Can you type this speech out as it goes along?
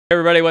Hey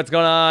everybody, what's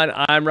going on?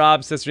 I'm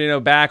Rob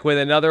Cesternino back with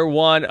another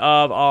one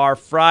of our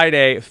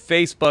Friday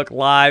Facebook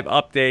Live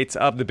updates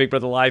of the Big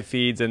Brother live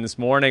feeds. And this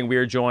morning we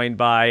are joined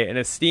by an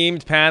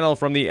esteemed panel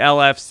from the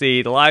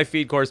LFC, the live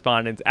feed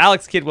correspondents.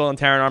 Alex Kidwell and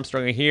Taryn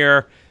Armstrong are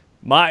here.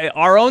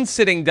 Our own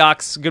sitting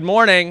ducks. Good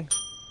morning.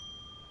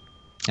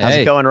 Hey. How's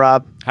it going,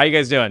 Rob? How you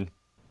guys doing?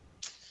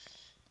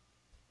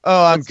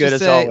 Oh, I'm good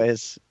as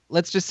always.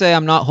 Let's just say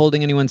I'm not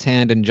holding anyone's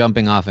hand and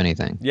jumping off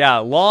anything. Yeah,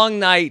 long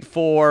night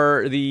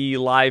for the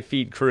live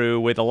feed crew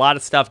with a lot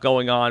of stuff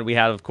going on. We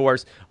had, of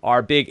course,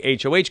 our big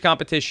HOH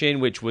competition,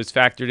 which was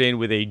factored in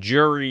with a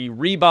jury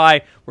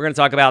rebuy. We're going to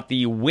talk about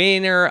the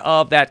winner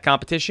of that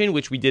competition,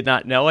 which we did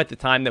not know at the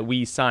time that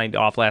we signed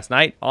off last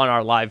night on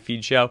our live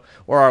feed show,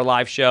 or our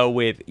live show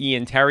with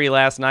Ian Terry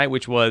last night,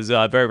 which was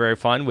very, very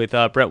fun with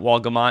Brett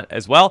Walgamont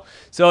as well.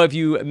 So if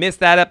you missed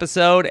that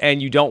episode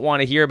and you don't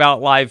want to hear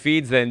about live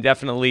feeds, then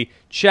definitely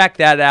check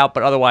that out.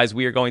 But otherwise,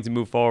 we are going to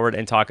move forward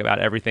and talk about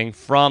everything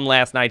from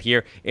last night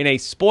here in a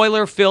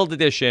spoiler-filled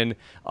edition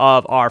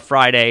of our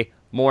Friday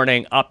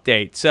morning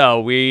update. So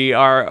we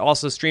are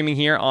also streaming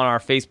here on our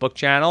Facebook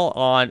channel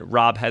on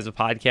Rob Has a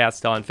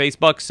Podcast on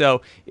Facebook.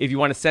 So if you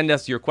want to send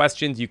us your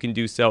questions, you can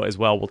do so as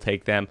well. We'll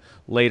take them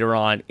later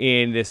on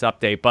in this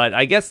update. But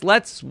I guess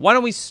why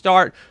don't we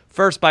start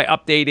first by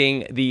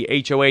updating the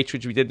HOH,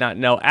 which we did not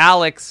know.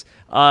 Alex,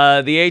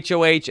 the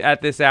HOH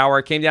at this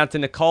hour came down to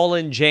Nicole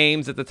and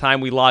James at the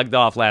time we logged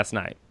off last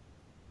night.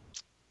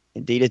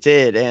 Indeed it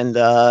did.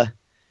 And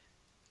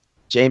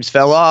James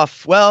fell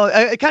off. Well,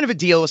 kind of a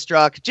deal was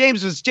struck.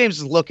 James was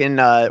looking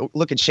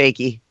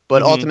shaky,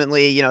 but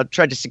ultimately,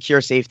 tried to secure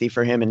safety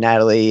for him and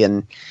Natalie,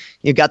 and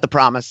you got the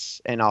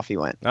promise, and off he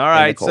went. All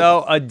right,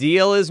 so a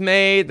deal is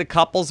made. The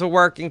couples are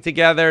working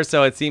together,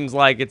 so it seems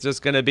like it's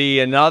just going to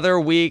be another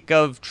week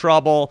of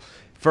trouble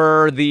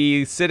for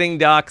the sitting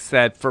ducks.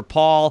 That for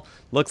Paul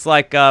looks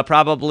like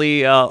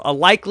probably a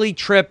likely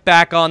trip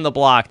back on the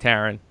block,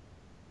 Taryn.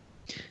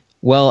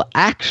 Well,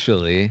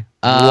 actually,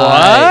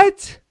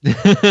 what?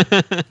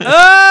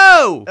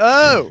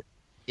 Oh!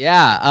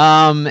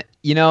 Yeah.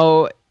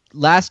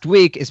 Last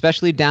week,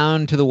 especially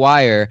down to the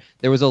wire,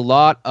 there was a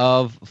lot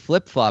of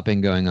flip-flopping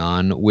going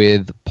on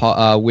with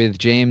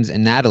James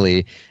and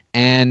Natalie,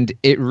 and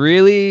it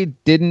really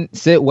didn't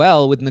sit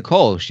well with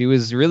Nicole. She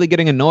was really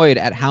getting annoyed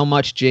at how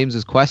much James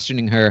was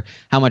questioning her,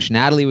 how much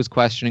Natalie was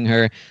questioning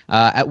her.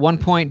 At one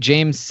point,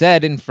 James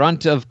said in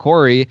front of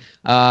Corey,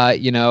 that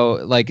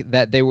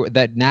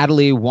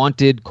Natalie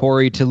wanted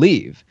Corey to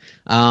leave.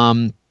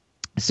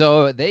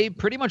 So they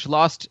pretty much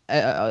lost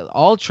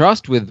all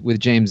trust with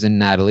James and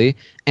Natalie,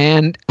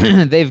 and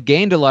they've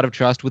gained a lot of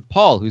trust with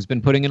Paul, who's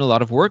been putting in a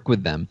lot of work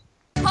with them.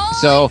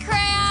 Holy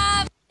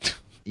crap!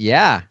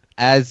 Yeah.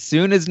 As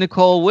soon as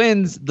Nicole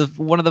wins,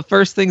 one of the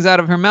first things out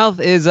of her mouth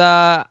is,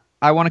 I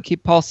want to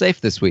keep Paul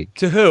safe this week.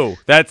 To who?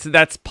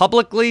 That's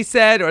publicly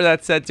said, or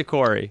that's said to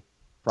Corey?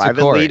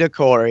 Privately to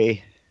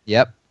Corey.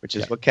 Yep. Which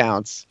is what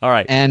counts. All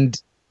right. And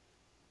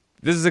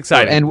this is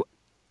exciting. And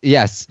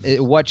yes,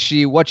 what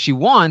she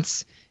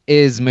wants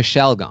is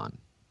Michelle gone.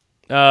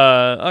 All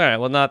right.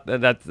 Well,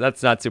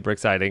 that's not super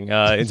exciting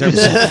in terms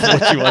of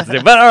what she wants to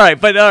do. But all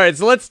right.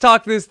 So let's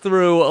talk this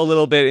through a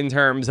little bit in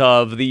terms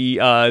of the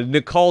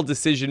Nicole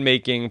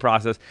decision-making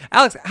process.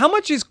 Alex, how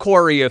much is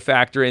Corey a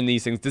factor in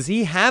these things? Does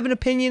he have an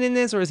opinion in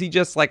this, or is he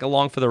just like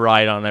along for the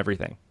ride on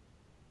everything?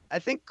 I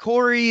think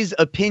Corey's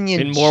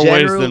opinion in more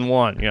ways than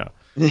one. Yeah.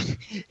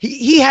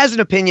 he has an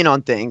opinion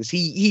on things.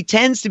 He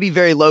tends to be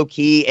very low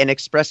key and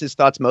express his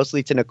thoughts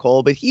mostly to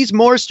Nicole, but he's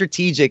more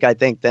strategic, I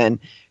think, than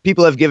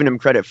people have given him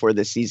credit for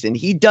this season.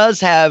 He does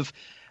have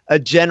a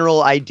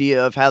general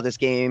idea of how this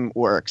game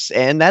works,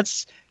 and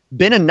that's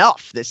been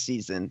enough this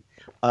season.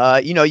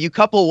 You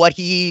couple what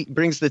he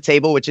brings to the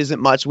table, which isn't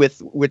much,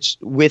 with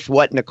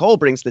what Nicole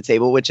brings to the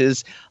table, which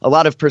is a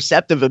lot of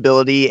perceptive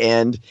ability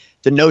and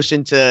the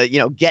notion to,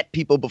 get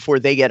people before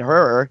they get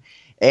her.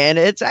 And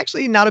it's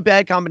actually not a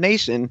bad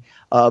combination.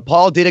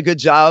 Paul did a good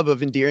job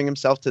of endearing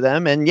himself to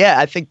them. And yeah,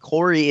 I think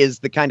Corey is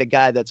the kind of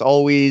guy that's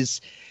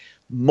always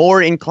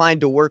more inclined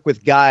to work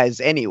with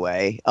guys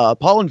anyway.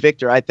 Paul and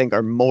Victor, I think,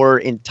 are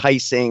more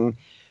enticing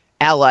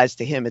allies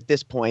to him at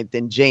this point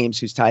than James,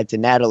 who's tied to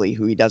Natalie,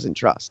 who he doesn't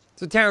trust.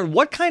 So, Taryn,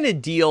 what kind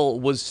of deal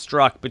was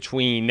struck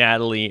between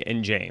Natalie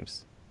and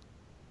James?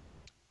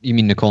 You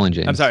mean Nicole and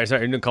James? I'm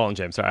sorry, Nicole and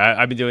James. Sorry,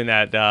 I've been doing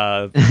that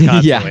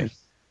constantly. Yeah.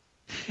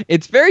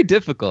 It's very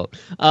difficult.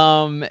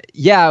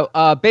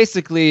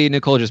 Basically,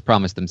 Nicole just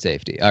promised them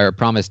safety, or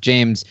promised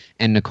James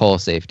and Nicole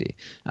safety.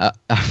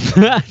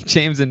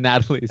 James and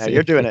Natalie safety.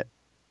 You're doing it.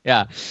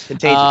 Yeah.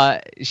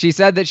 Contagious. She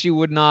said that she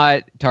would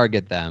not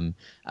target them.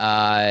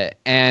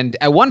 And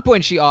at one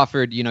point she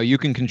offered, you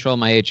can control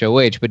my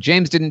HOH, but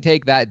James didn't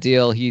take that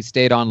deal. He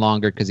stayed on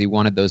longer because he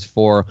wanted those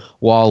 4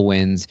 wall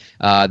wins.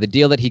 The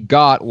deal that he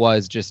got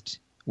was just,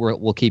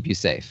 we'll keep you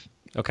safe.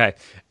 Okay.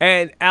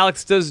 And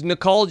Alex, does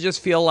Nicole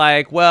just feel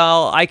like,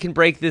 well, I can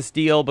break this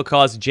deal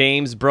because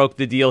James broke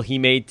the deal he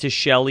made to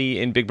Shelly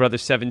in Big Brother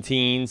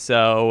 17,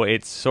 so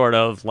it's sort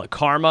of like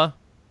karma?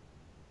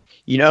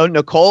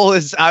 Nicole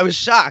I was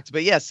shocked,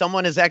 but yeah,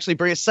 someone is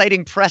actually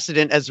citing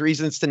precedent as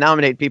reasons to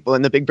nominate people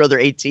in the Big Brother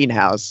 18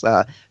 house.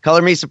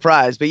 Color me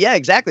surprised. But yeah,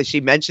 exactly.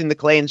 She mentioned the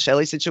Clay and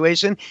Shelley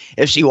situation.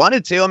 If she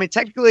wanted to, I mean,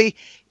 technically,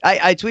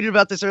 I tweeted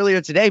about this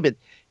earlier today, but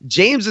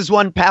James has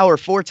won Power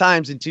 4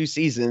 times in 2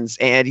 seasons,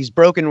 and he's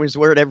broken his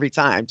word every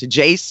time. To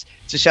Jace,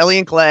 to Shelley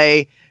and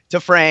Clay,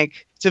 to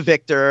Frank, to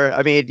Victor.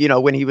 I mean,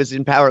 when he was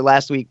in Power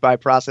last week by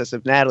process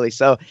of Natalie.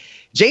 So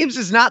James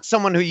is not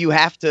someone who you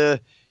have to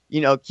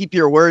keep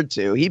your word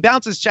to. He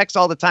bounces checks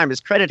all the time. His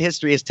credit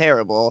history is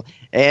terrible.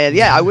 And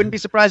yeah, I wouldn't be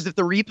surprised if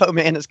the repo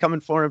man is coming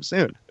for him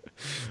soon.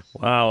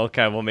 Wow.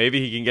 Okay. Well,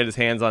 maybe he can get his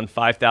hands on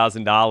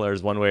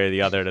 $5,000 one way or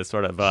the other to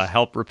sort of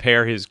help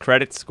repair his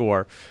credit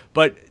score.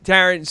 But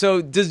Taryn,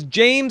 so does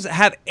James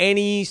have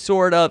any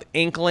sort of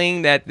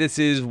inkling that this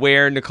is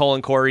where Nicole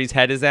and Corey's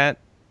head is at?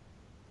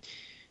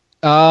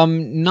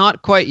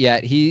 Not quite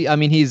yet.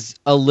 He's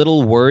a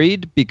little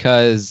worried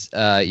because,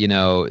 Natalie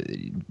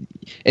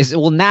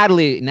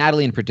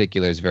in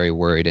particular is very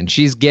worried, and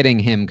she's getting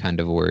him kind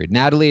of worried.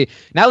 Natalie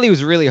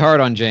was really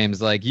hard on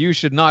James. Like, you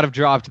should not have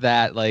dropped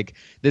that. Like,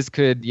 this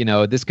could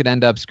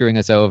end up screwing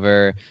us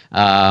over.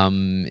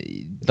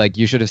 Like,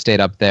 you should have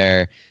stayed up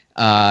there.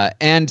 But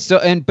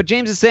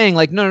James is saying,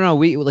 like, no,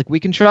 we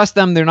can trust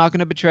them. They're not going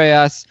to betray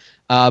us.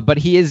 But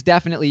he is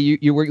definitely,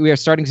 we are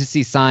starting to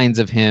see signs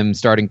of him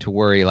starting to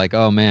worry, like,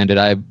 oh man, did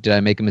I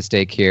make a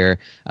mistake here?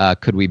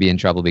 Could we be in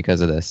trouble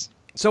because of this?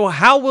 So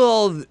how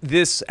will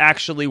this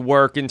actually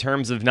work in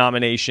terms of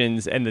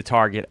nominations and the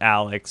target,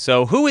 Alex?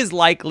 So who is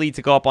likely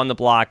to go up on the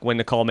block when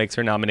Nicole makes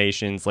her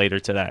nominations later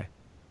today?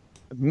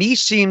 Me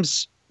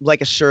seems like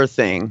a sure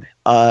thing.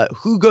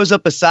 Who goes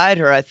up beside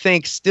her, I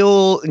think,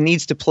 still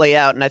needs to play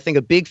out. And I think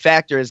a big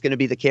factor is going to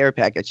be the care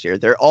package here.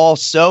 They're all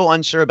so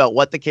unsure about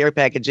what the care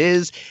package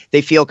is.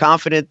 They feel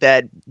confident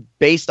that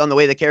based on the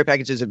way the care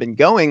packages have been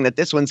going, that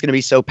this one's going to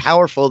be so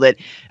powerful that,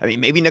 I mean,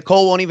 maybe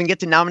Nicole won't even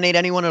get to nominate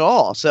anyone at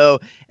all. So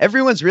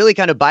everyone's really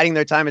kind of biding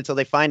their time until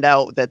they find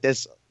out that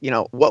this,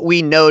 what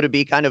we know to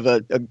be kind of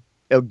a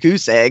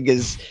goose egg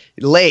is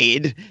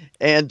laid.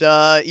 And,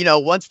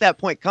 once that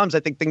point comes, I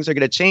think things are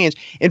going to change.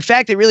 In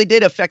fact, it really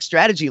did affect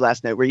strategy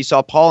last night, where you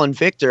saw Paul and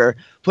Victor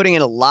putting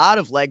in a lot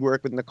of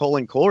legwork with Nicole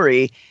and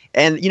Corey.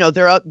 And,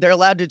 they're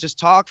allowed to just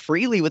talk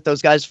freely with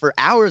those guys for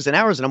hours and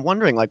hours. And I'm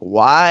wondering, like,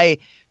 why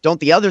don't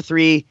the other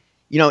three,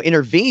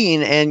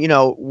 intervene? And,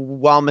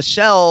 while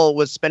Michelle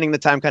was spending the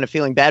time kind of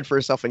feeling bad for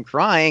herself and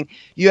crying,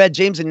 you had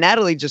James and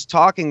Natalie just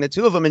talking, the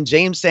two of them, and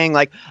James saying,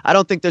 like, I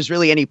don't think there's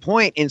really any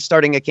point in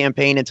starting a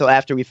campaign until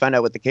after we find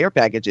out what the care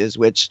package is,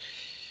 which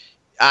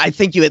I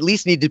think you at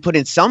least need to put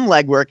in some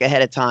legwork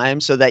ahead of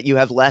time so that you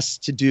have less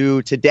to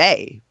do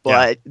today.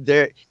 But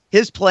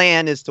his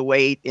plan is to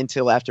wait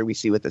until after we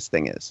see what this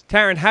thing is.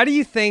 Taryn, how do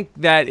you think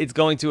that it's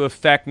going to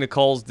affect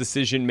Nicole's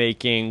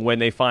decision-making when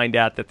they find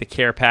out that the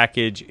care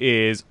package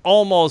is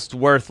almost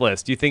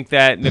worthless? Do you think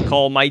that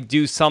Nicole might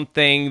do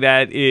something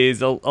that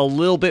is a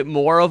little bit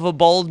more of a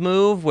bold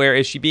move? Where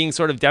is she being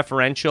sort of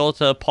deferential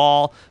to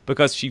Paul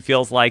because she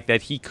feels like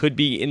that he could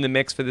be in the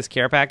mix for this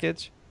care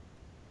package?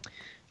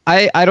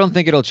 I don't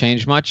think it'll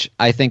change much.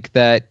 I think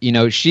that,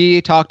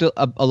 she talked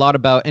a lot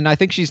about, and I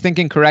think she's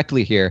thinking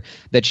correctly here,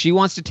 that she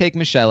wants to take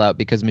Michelle out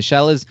because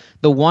Michelle is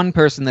the one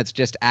person that's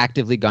just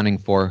actively gunning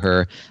for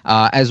her,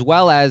 as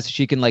well as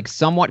she can, like,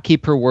 somewhat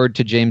keep her word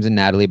to James and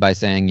Natalie by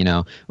saying,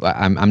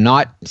 I'm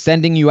not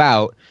sending you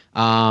out,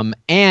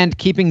 and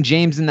keeping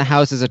James in the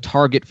house as a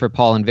target for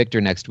Paul and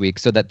Victor next week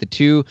so that the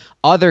two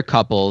other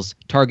couples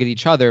target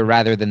each other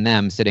rather than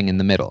them sitting in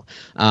the middle.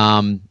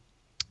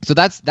 So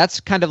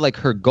that's kind of like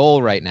her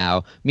goal right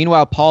now.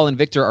 Meanwhile, Paul and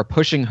Victor are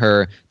pushing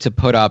her to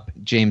put up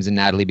James and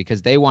Natalie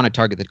because they want to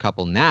target the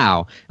couple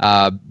now,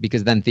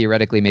 because then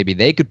theoretically maybe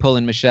they could pull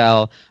in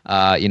Michelle,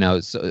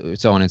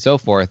 so on and so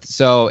forth.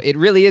 So it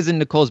really is in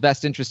Nicole's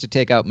best interest to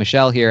take out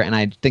Michelle here, and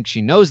I think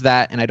she knows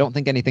that, and I don't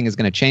think anything is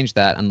going to change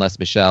that unless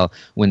Michelle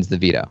wins the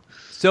veto.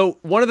 So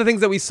one of the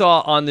things that we saw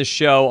on the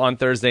show on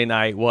Thursday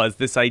night was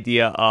this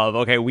idea of,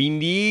 okay, we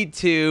need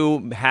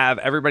to have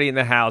everybody in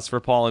the house for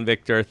Paul and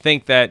Victor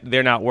think that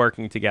they're not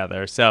working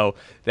together. So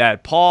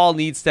that Paul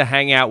needs to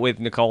hang out with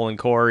Nicole and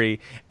Corey,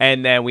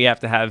 and then we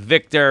have to have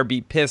Victor be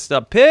pissed,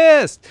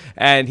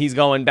 and he's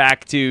going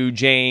back to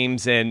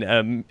James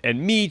and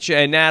Meech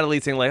and Natalie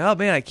saying, like, oh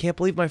man, I can't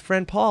believe my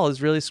friend Paul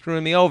is really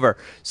screwing me over.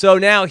 So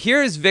now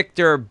here's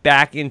Victor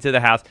back into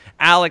the house.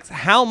 Alex,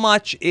 how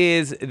much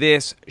is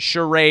this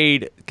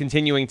charade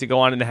continuing to go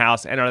on in the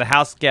house, and are the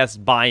house guests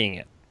buying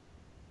it?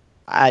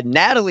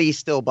 Natalie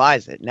still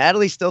buys it.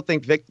 Natalie still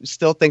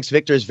thinks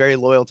Victor is very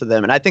loyal to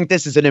them. And I think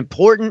this is an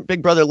important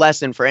Big Brother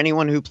lesson for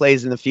anyone who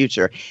plays in the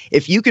future.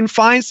 If you can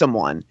find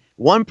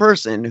one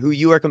person who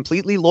you are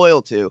completely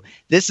loyal to,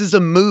 this is a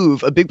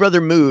Big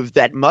Brother move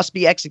that must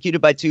be executed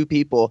by two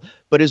people,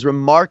 but is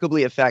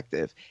remarkably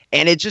effective.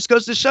 And it just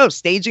goes to show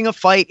staging a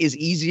fight is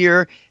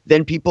easier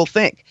than people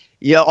think.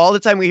 All the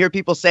time we hear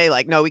people say,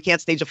 like, no, we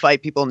can't stage a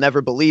fight. People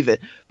never believe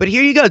it. But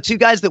here you go. Two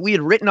guys that we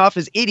had written off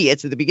as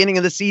idiots at the beginning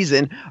of the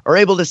season are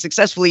able to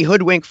successfully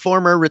hoodwink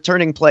former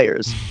returning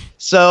players.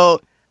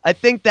 So I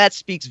think that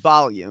speaks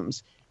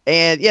volumes.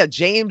 And yeah,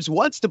 James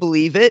wants to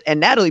believe it, and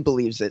Natalie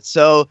believes it.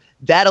 So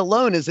that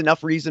alone is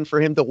enough reason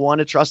for him to want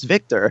to trust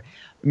Victor.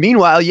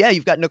 Meanwhile, yeah,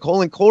 you've got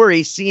Nicole and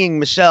Corey seeing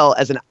Michelle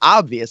as an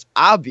obvious,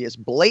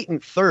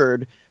 blatant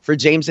third for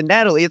James and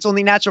Natalie. It's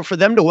only natural for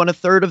them to want a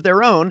third of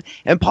their own,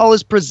 and Paul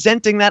is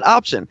presenting that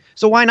option.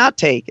 So why not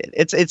take it?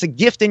 It's a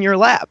gift in your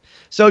lap.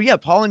 So yeah,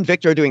 Paul and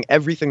Victor are doing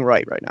everything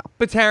right now.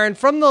 But Taryn,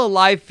 from the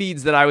live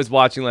feeds that I was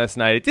watching last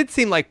night, it did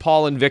seem like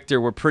Paul and Victor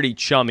were pretty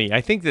chummy.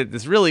 I think that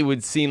this really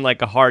would seem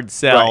like a hard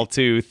sell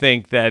to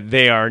think that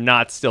they are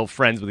not still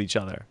friends with each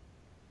other.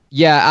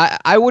 Yeah,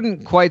 I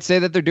wouldn't quite say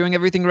that they're doing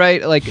everything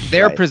right. Like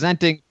they're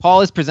Paul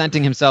is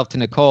presenting himself to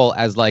Nicole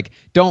as like,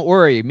 don't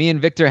worry, me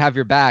and Victor have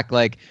your back.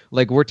 Like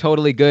we're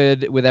totally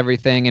good with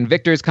everything. And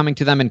Victor is coming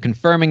to them and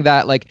confirming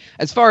that, like,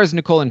 as far as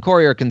Nicole and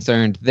Corey are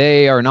concerned,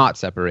 they are not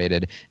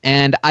separated.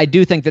 And I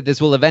do think that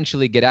this will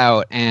eventually get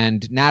out,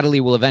 and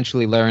Natalie will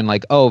eventually learn,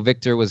 like, oh,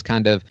 Victor was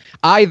kind of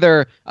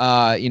either,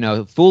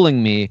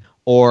 fooling me,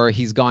 or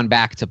he's gone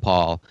back to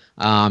Paul.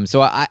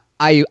 So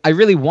I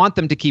really want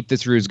them to keep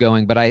this ruse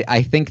going, but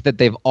I think that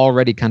they've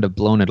already kind of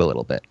blown it a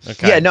little bit.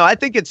 Okay. Yeah, no, I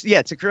think it's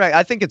correct.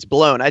 I think it's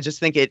blown. I just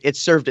think it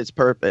served its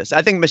purpose.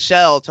 I think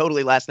Michelle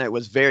totally last night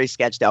was very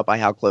sketched out by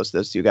how close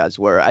those two guys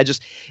were.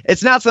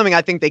 It's not something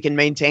I think they can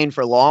maintain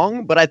for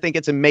long, but I think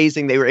it's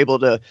amazing they were able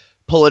to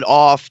pull it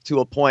off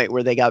to a point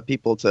where they got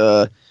people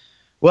to,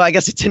 well, I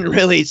guess it didn't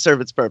really serve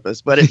its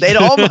purpose, but they'd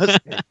almost...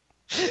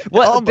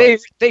 Well,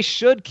 they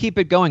should keep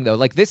it going though.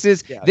 Like this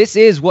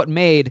is what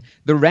made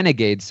the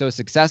Renegades so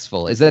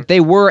successful, is that they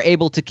were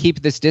able to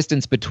keep this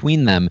distance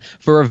between them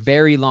for a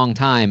very long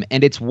time,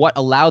 and it's what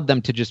allowed them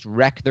to just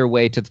wreck their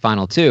way to the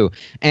final two.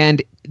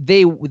 And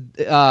they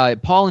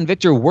Paul and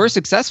Victor were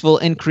successful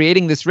in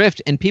creating this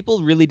rift, and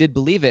people really did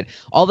believe it.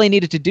 All they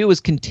needed to do was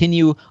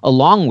continue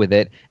along with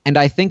it, and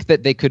I think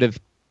that they could have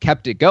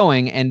kept it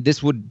going, and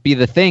this would be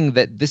the thing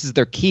that this is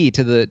their key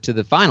to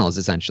the finals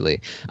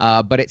essentially.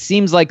 But it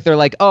seems like they're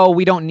like, oh,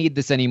 we don't need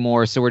this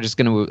anymore, so we're just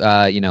going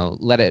to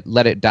let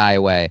it die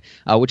away,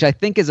 which I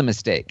think is a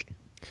mistake.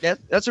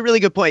 That's a really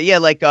good point. Yeah,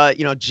 like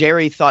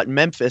Jerry thought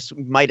Memphis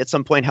might at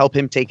some point help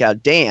him take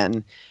out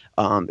Dan.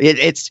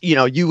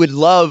 You would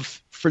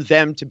love for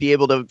them to be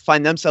able to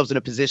find themselves in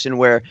a position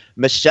where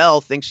Michelle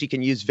thinks she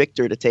can use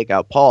Victor to take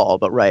out Paul,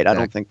 but I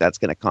don't think that's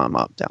going to come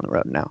up down the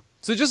road now.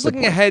 So just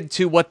looking ahead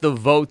to what the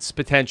votes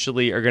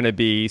potentially are going to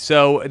be.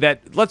 So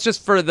that let's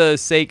just, for the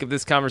sake of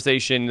this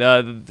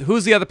conversation,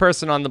 who's the other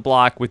person on the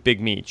block with Big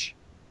Meech?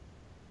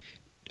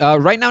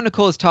 Right now,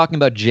 Nicole is talking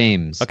about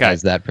James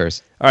as that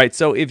person. All right,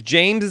 so if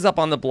James is up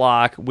on the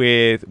block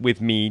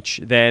with Meech,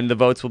 then the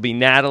votes will be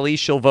Natalie.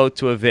 She'll vote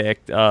to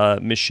evict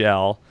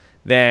Michelle.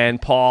 Then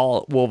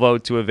Paul will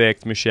vote to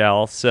evict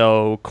Michelle.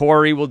 So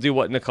Corey will do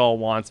what Nicole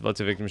wants, vote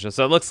to evict Michelle.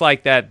 So it looks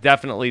like that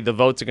definitely the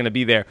votes are going to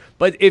be there.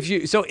 But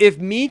if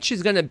Meech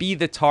is going to be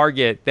the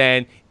target,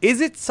 then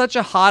is it such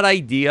a hot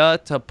idea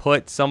to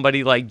put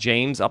somebody like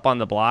James up on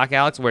the block,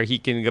 Alex, where he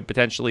can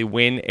potentially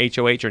win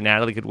HOH, or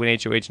Natalie could win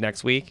HOH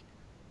next week?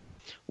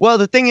 Well,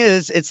 the thing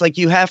is, it's like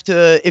you have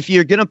to, if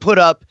you're going to put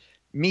up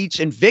Meech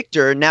and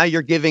Victor, now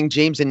you're giving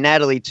James and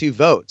Natalie 2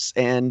 votes.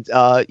 And,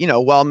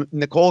 while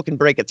Nicole can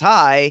break a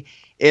tie,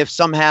 if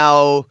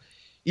somehow,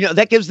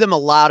 that gives them a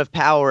lot of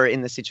power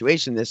in the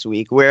situation this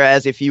week.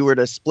 Whereas if you were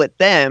to split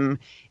them,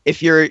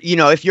 if you're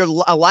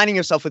aligning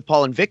yourself with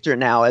Paul and Victor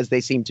now, as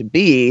they seem to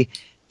be,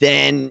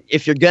 then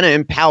if you're going to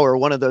empower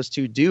one of those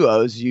 2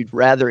 duos, you'd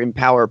rather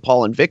empower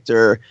Paul and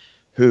Victor,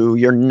 who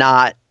you're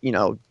not,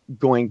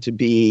 going to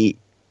be,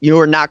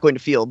 you're not going to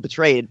feel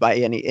betrayed by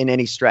in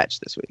any stretch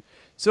this week.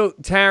 So,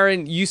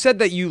 Taryn, you said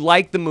that you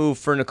like the move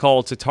for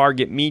Nicole to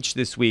target Meech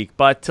this week,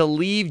 but to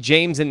leave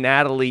James and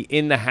Natalie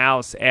in the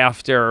house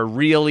after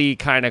really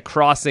kind of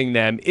crossing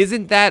them,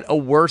 isn't that a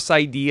worse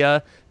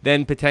idea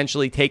than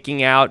potentially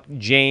taking out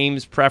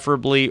James,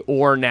 preferably,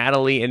 or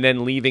Natalie, and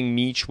then leaving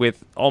Meech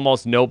with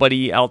almost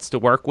nobody else to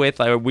work with?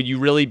 Would you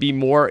really be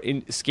more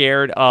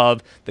scared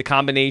of the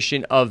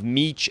combination of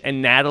Meech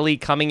and Natalie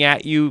coming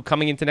at you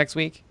coming into next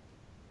week?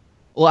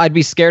 Well, I'd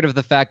be scared of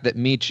the fact that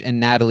Meech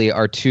and Natalie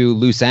are 2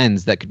 loose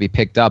ends that could be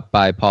picked up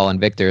by Paul and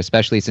Victor,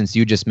 especially since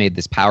you just made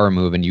this power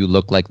move and you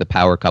look like the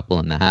power couple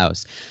in the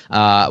house.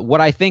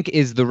 What I think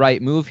is the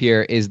right move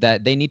here is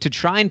that they need to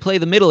try and play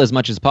the middle as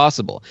much as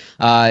possible.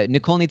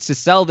 Nicole needs to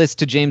sell this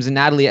to James and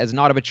Natalie as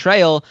not a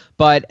betrayal,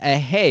 but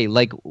hey,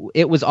 like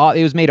it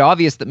was made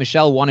obvious that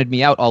Michelle wanted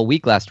me out all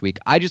week last week.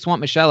 I just want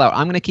Michelle out.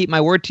 I'm going to keep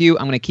my word to you.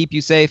 I'm going to keep you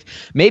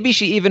safe. Maybe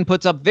she even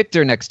puts up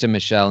Victor next to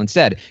Michelle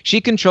instead.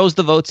 She controls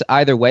the votes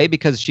either way,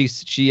 because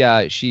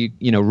she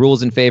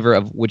rules in favor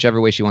of whichever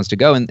way she wants to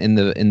go in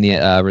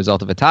the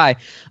result of a tie.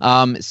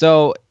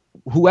 So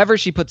whoever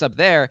she puts up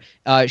there,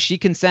 she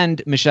can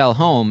send Michelle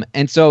home,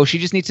 and so she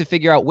just needs to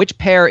figure out which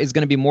pair is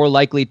going to be more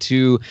likely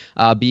to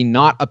be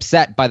not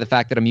upset by the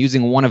fact that I'm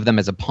using one of them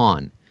as a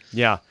pawn.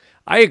 Yeah.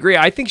 I agree.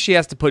 I think she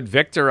has to put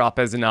Victor up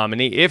as a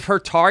nominee. If her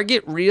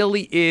target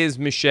really is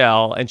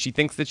Michelle and she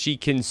thinks that she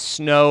can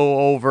snow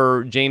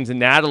over James and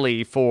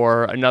Natalie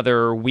for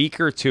another week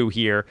or two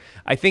here,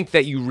 I think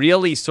that you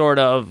really sort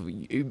of,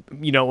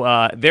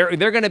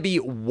 they're going to be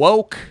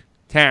woke,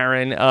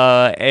 Taryn,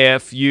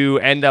 if you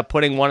end up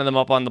putting one of them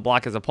up on the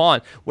block as a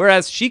pawn.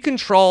 Whereas she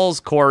controls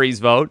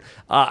Corey's vote.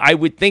 I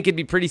would think it'd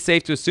be pretty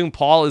safe to assume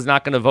Paul is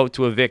not going to vote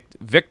to evict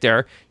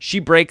Victor. She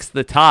breaks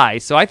the tie.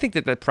 So I think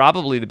that that's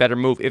probably the better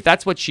move. If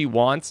that's what she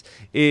wants,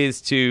 is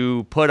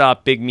to put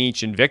up Big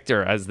Meech and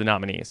Victor as the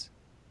nominees.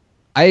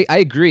 I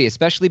agree,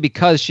 especially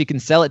because she can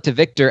sell it to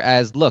Victor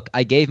as, look,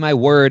 I gave my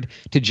word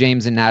to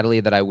James and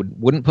Natalie that I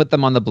wouldn't put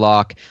them on the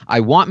block. I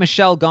want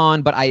Michelle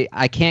gone, but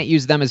I can't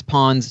use them as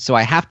pawns, so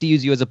I have to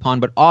use you as a pawn.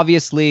 But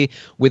obviously,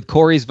 with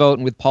Corey's vote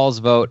and with Paul's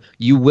vote,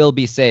 you will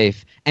be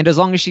safe. And as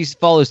long as she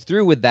follows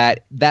through with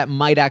that, that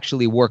might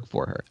actually work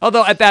for her.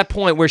 Although at that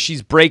point where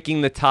she's breaking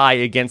the tie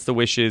against the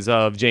wishes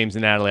of James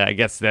and Natalie, I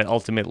guess that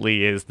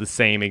ultimately is the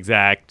same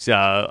exact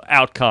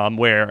outcome,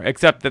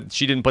 except that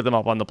she didn't put them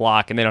up on the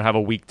block and they don't have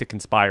a week to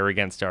conspire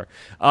against her.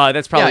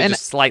 That's probably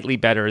just slightly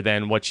better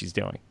than what she's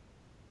doing.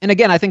 And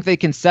again, I think they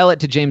can sell it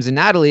to James and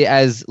Natalie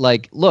as,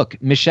 like,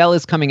 look, Michelle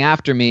is coming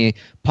after me.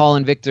 Paul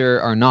and Victor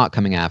are not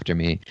coming after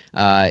me.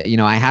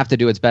 I have to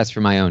do what's best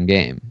for my own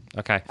game.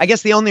 Okay. I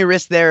guess the only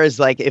risk there is,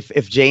 like,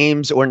 if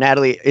James or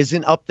Natalie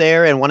isn't up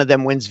there and one of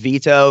them wins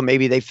veto,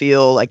 maybe they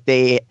feel like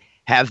they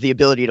have the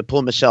ability to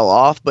pull Michelle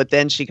off, but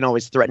then she can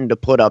always threaten to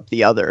put up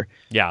the other.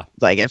 Yeah.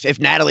 Like, if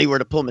Natalie were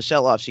to pull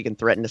Michelle off, she can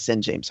threaten to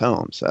send James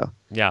home, so.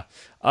 Yeah.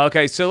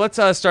 Okay, so let's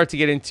start to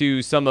get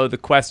into some of the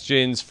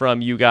questions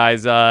from you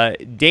guys.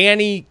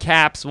 Danny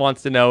Caps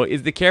wants to know,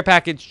 is the care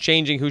package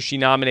changing who she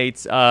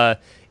nominates?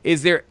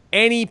 Is there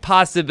any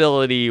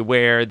possibility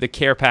where the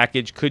care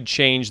package could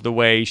change the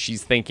way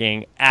she's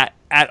thinking at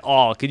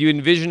all? Could you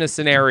envision a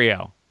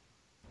scenario?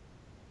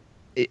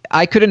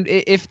 I couldn't,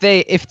 if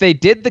they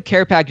did the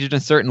care package in a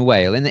certain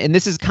way, and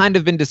this has kind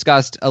of been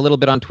discussed a little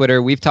bit on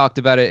Twitter. We've talked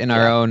about it in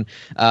our own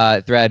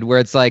thread, where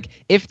it's like,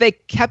 if they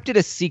kept it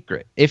a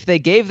secret, if they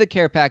gave the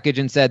care package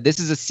and said, this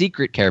is a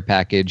secret care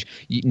package,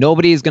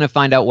 nobody is going to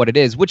find out what it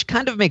is, which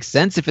kind of makes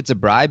sense if it's a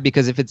bribe,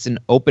 because if it's an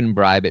open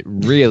bribe, it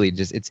really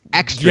just, it's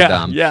extra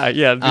dumb. Yeah,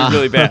 it'd be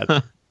really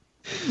bad.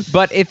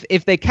 But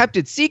if they kept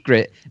it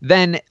secret,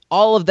 then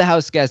all of the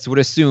house guests would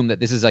assume that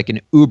this is like an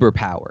Uber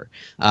power.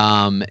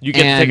 You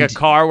get to take a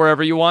car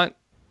wherever you want?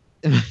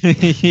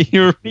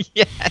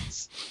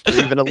 Yes. Or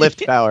even a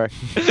lift power.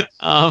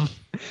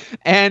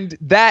 And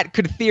that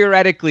could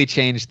theoretically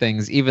change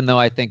things, even though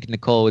I think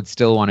Nicole would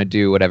still want to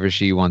do whatever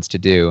she wants to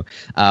do.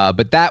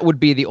 But that would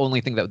be the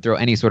only thing that would throw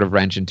any sort of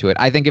wrench into it.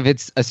 I think if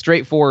it's a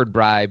straightforward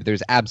bribe,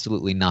 there's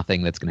absolutely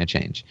nothing that's going to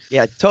change.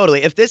 Yeah,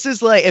 totally. If this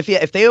is like,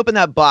 if they open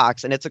that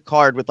box and it's a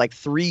card with like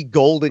 3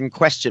 golden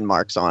question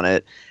marks on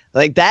it,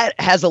 like that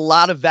has a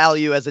lot of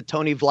value as a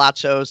Tony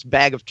Vlachos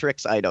bag of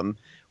tricks item,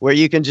 where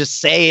you can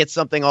just say it's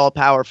something all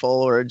powerful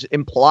or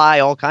imply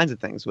all kinds of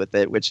things with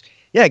it, which,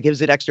 yeah,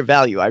 gives it extra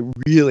value. I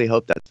really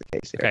hope that's the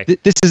case here. Okay.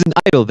 This is an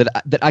idol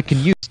that I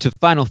can use to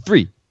Final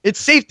 3.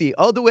 It's safety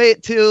all the way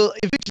till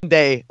eviction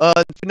day,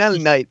 finale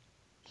night.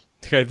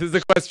 Okay, this is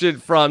a question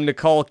from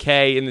Nicole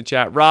K in the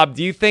chat. Rob,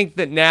 do you think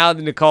that now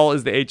that Nicole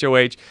is the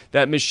HOH,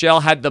 that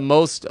Michelle had the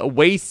most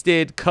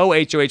wasted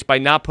co-HOH by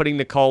not putting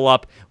Nicole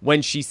up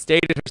when she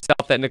stated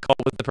herself that Nicole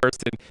was the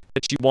person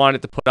that she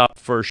wanted to put up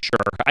for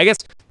sure? I guess,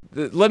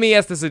 let me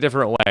ask this a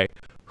different way.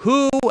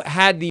 Who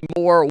had the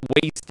more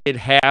wasted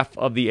half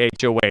of the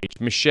HOH,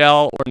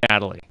 Michelle or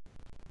Natalie?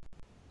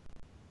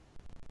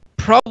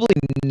 Probably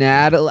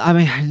Natalie. I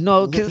mean,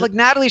 no, because like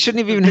Natalie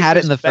shouldn't have even had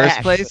it in the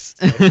first place.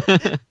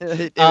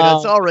 Dude,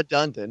 that's all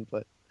redundant,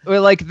 but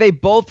or like they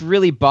both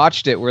really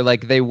botched it. Where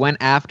like they went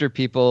after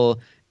people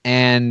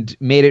and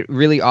made it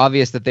really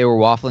obvious that they were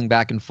waffling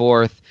back and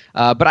forth.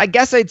 But I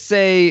guess I'd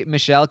say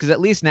Michelle, because at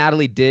least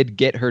Natalie did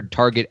get her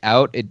target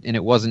out, and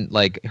it wasn't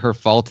like her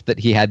fault that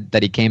he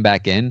came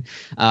back in.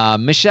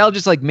 Michelle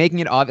just like making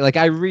it obvious. Like,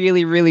 I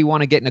really, really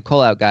want to get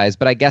Nicole out, guys,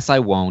 but I guess I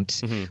won't.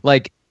 Mm-hmm.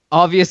 Like,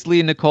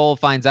 obviously Nicole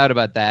finds out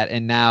about that,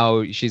 and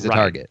now she's a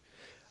target.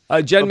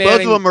 Jen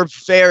Manning, both of them are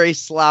very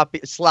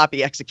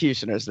sloppy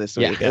executioners this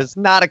week. Yeah. It's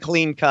not a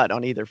clean cut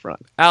on either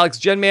front. Alex,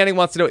 Jen Manning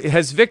wants to know,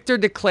 has Victor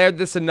declared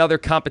this another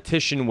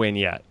competition win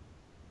yet?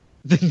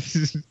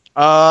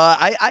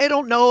 I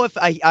don't know if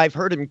I've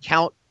heard him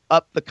count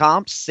up the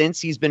comps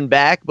since he's been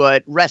back,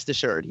 but rest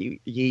assured,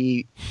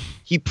 he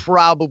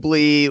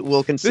probably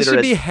will consider This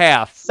should be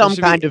half. some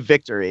kind of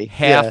victory.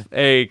 Half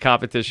a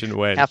competition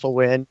win. Half a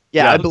win.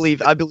 Yeah, I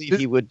believe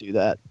he would do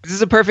that. This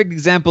is a perfect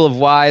example of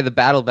why the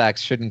battlebacks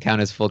shouldn't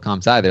count as full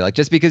comps either. Like,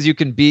 just because you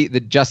can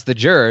beat just the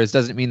jurors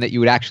doesn't mean that you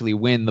would actually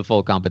win the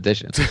full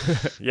competition.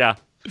 Yeah.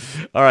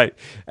 All right.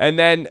 And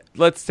then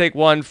let's take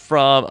one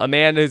from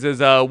Amanda, who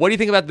says, what do you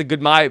think about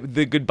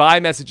the goodbye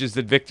messages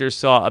that Victor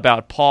saw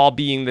about Paul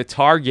being the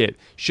target?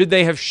 Should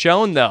they have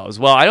shown those?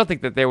 Well, I don't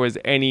think that there was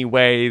any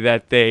way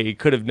that they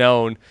could have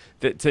known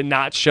to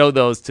not show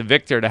those to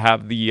Victor, to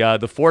have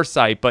the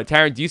foresight. But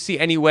Taryn, do you see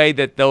any way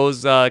that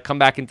those come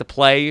back into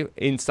play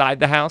inside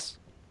the house?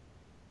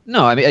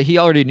 No, I mean, he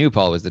already knew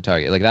Paul was the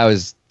target. Like that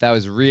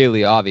was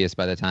really obvious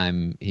by the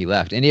time he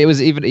left, and it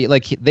was even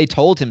like they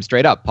told him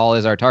straight up, "Paul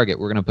is our target.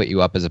 We're going to put you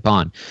up as a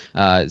pawn."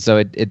 So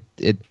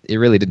it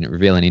really didn't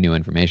reveal any new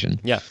information.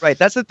 Yeah, right.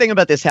 That's the thing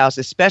about this house,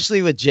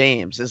 especially with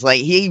James, is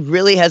like he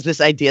really has this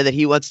idea that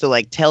he wants to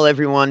like tell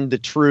everyone the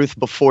truth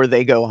before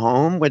they go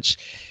home, which.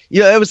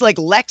 It was like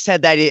Lex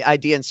had that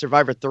idea in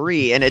Survivor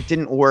 3, and it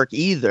didn't work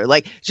either.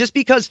 Like, just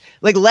because,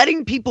 like,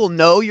 letting people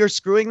know you're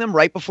screwing them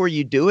right before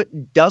you do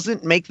it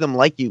doesn't make them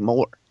like you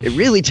more. It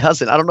really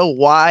doesn't. I don't know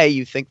why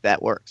you think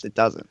that works. It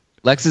doesn't.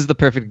 Lex is the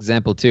perfect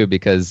example too,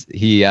 because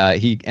he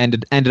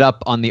ended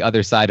up on the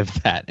other side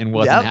of that and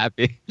wasn't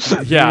happy.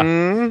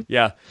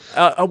 Yeah.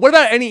 What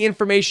about any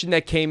information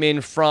that came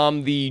in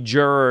from the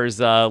jurors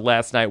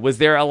last night? Was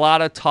there a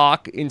lot of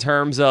talk in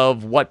terms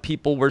of what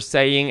people were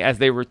saying as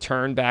they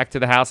returned back to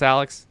the house,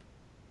 Alex?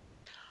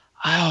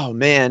 Oh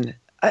man,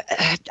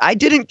 I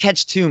didn't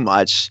catch too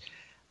much.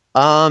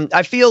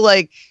 I feel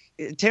like,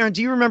 Taryn,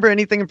 do you remember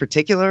anything in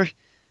particular?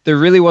 There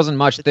really wasn't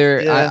much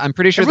there. I'm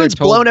pretty sure everyone's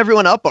blown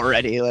everyone up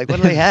already. Like, what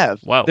do they have?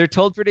 Wow. They're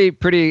told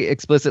pretty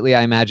explicitly,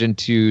 I imagine,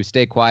 to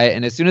stay quiet.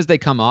 And as soon as they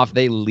come off,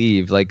 they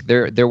leave. Like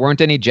there weren't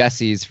any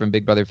Jessies from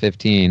Big Brother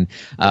 15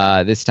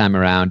 this time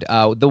around.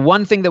 The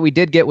one thing that we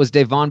did get was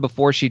Devon,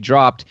 before she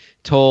dropped,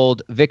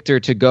 told Victor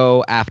to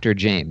go after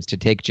James, to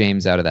take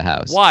James out of the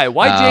house. Why?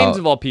 Why James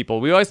of all people?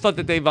 We always thought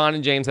that Devon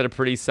and James had a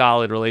pretty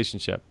solid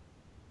relationship.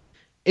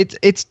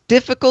 It's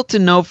difficult to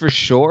know for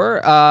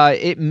sure.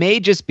 It may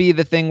just be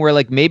the thing where,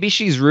 like, maybe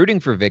she's rooting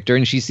for Victor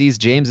and she sees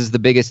James as the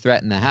biggest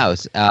threat in the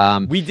house.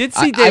 We did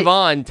see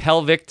Devon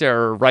tell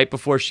Victor right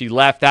before she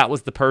left. That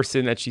was the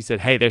person that she said,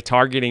 "Hey, they're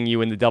targeting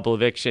you in the double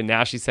eviction."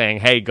 Now she's saying,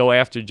 "Hey, go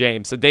after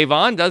James." So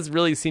Devon does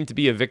really seem to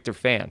be a Victor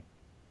fan.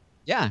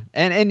 Yeah,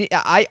 and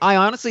I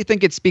honestly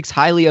think it speaks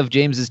highly of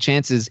James's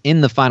chances in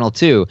the final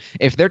two.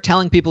 If they're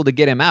telling people to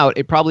get him out,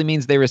 it probably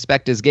means they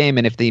respect his game,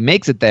 and if he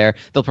makes it there,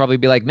 they'll probably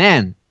be like,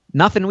 "Man,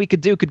 nothing we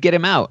could do could get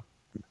him out."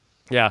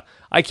 Yeah,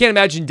 I can't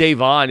imagine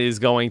Devon is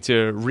going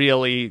to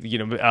really,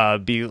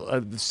 be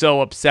so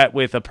upset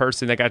with a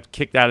person that got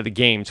kicked out of the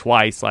game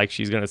twice. Like,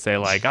 she's going to say,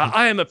 like,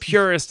 I am a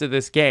purist of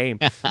this game.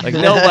 Like,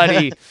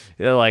 nobody,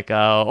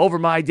 over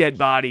my dead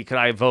body could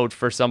I vote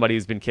for somebody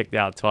who's been kicked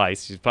out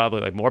twice. She's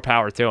probably like, more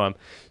power to him.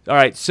 All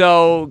right,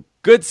 so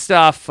good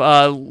stuff.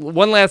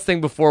 One last thing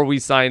before we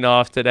sign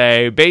off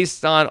today.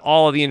 Based on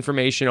all of the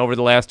information over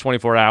the last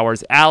 24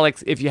 hours,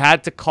 Alex, if you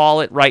had to call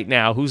it right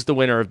now, who's the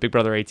winner of Big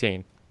Brother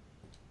 18?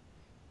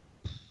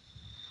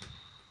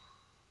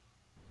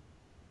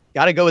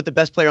 Got to go with the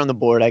best player on the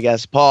board, I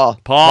guess. Paul.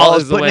 Paul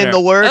is putting the winner. in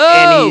the work,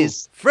 and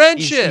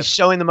he's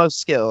showing the most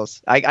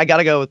skills. I got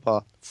to go with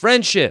Paul.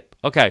 Friendship.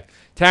 Okay.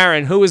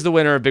 Taryn, who is the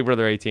winner of Big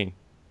Brother 18?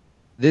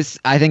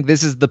 I think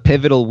this is the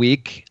pivotal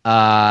week.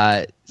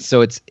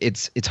 So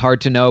it's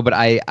hard to know, but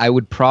I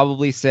would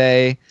probably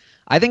say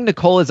I think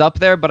Nicole is up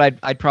there, but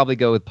I'd probably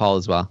go with Paul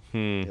as well.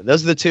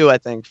 Those are the two, I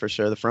think, for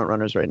sure, the front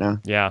runners right now.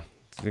 Yeah.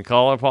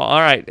 Nicole or Paul. All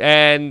right,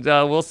 and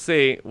we'll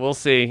see. We'll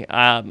see.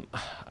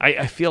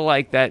 I feel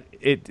like that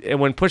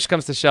when push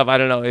comes to shove, I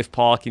don't know if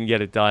Paul can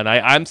get it done.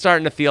 I'm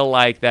starting to feel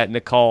like that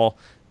Nicole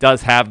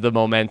does have the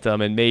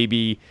momentum, and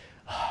maybe,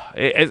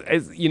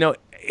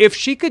 if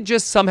she could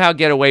just somehow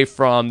get away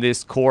from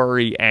this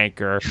Corey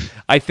anchor,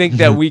 I think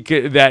that we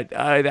could.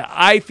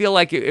 I feel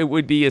like it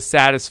would be a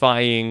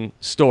satisfying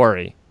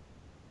story.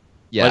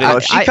 Yeah,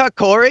 if she cut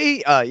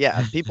Corey,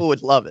 people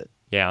would love it.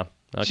 Yeah.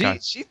 Okay.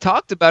 She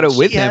talked about it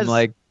with him,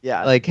 like,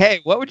 hey,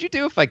 what would you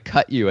do if I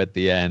cut you at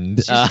the end?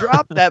 She's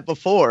dropped that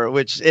before,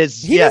 which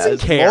is doesn't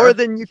care. More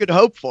than you could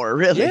hope for,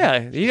 really.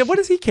 Yeah. What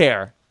does he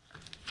care?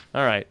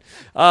 All right.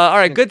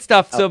 Good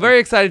stuff. So very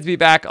excited to be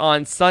back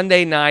on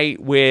Sunday night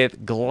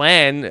with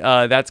Glenn.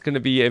 That's going to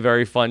be a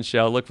very fun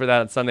show. Look for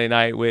that on Sunday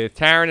night with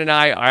Taryn and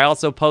I. I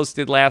also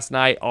posted last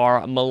night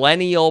our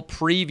millennial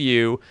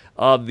preview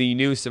of the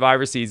new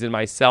Survivor season.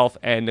 Myself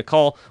and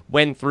Nicole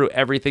went through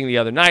everything the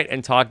other night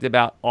and talked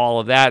about all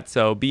of that.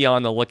 So be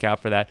on the lookout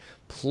for that.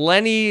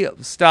 Plenty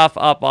of stuff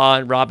up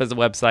on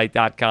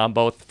robhasawebsite.com,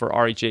 both for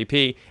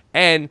RHAP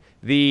and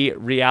the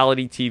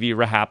reality TV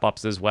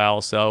wrap-ups as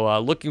well.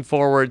 So looking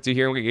forward to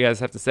hearing what you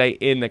guys have to say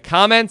in the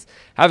comments.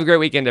 Have a great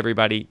weekend,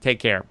 everybody. Take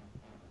care.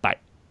 Bye.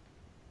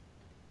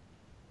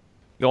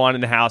 Go on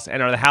in the house.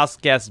 And are the house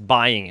guests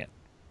buying it?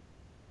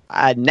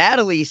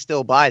 Natalie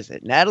still buys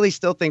it. Natalie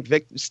still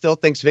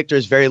thinks Victor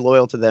is very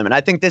loyal to them. And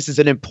I think this is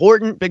an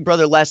important Big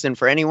Brother lesson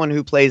for anyone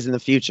who plays in the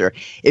future.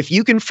 If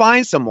you can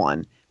find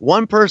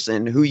one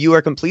person who you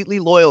are completely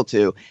loyal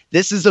to,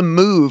 this is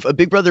a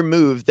Big Brother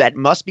move that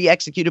must be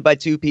executed by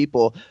two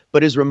people,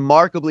 but is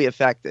remarkably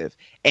effective.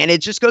 And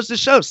it just goes to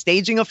show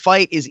staging a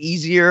fight is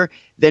easier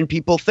than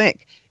people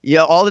think.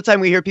 All the time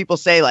we hear people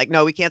say, like,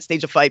 no, we can't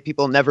stage a fight.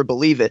 People never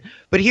believe it.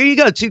 But here you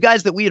go. Two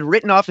guys that we had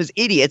written off as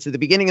idiots at the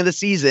beginning of the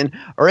season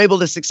are able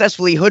to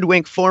successfully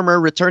hoodwink former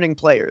returning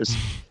players.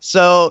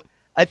 So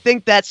I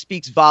think that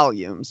speaks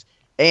volumes.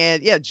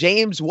 And yeah,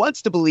 James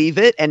wants to believe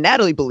it and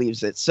Natalie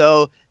believes it.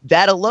 So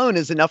that alone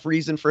is enough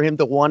reason for him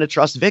to want to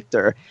trust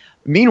Victor.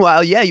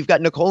 Meanwhile, yeah, you've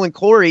got Nicole and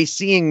Corey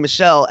seeing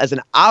Michelle as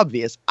an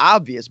obvious,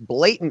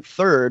 blatant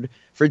third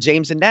for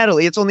James and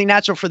Natalie. It's only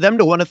natural for them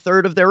to want a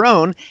third of their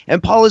own.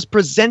 And Paul is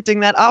presenting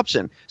that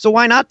option. So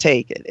why not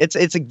take it?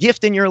 It's a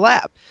gift in your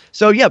lap.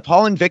 So yeah,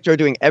 Paul and Victor are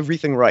doing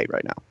everything right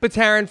now. But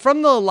Taryn,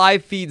 from the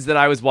live feeds that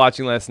I was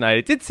watching last night,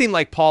 it did seem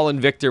like Paul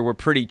and Victor were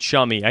pretty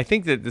chummy. I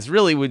think that this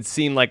really would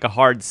seem like a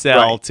hard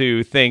sell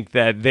to think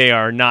that they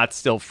are not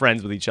still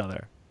friends with each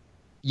other.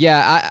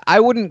 Yeah, I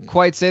wouldn't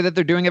quite say that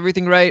they're doing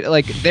everything right.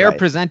 Like they're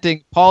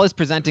Paul is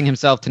presenting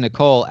himself to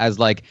Nicole as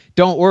like,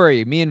 don't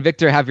worry, me and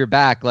Victor have your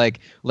back.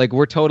 Like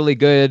we're totally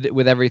good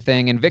with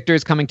everything. And Victor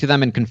is coming to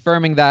them and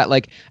confirming that,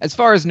 like, as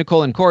far as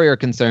Nicole and Corey are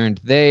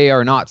concerned, they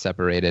are not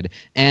separated.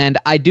 And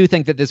I do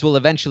think that this will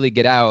eventually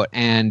get out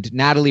and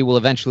Natalie will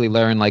eventually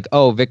learn like,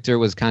 oh, Victor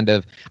was kind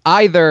of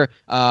either,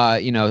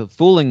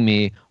 fooling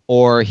me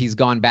or he's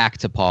gone back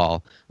to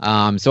Paul.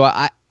 So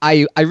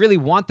I really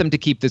want them to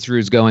keep this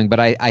ruse going, but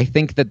I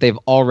think that they've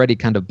already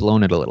kind of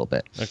blown it a little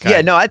bit. Okay.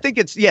 Yeah, no, I think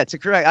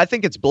I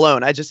think it's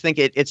blown. I just think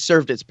it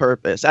served its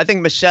purpose. I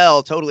think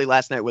Michelle totally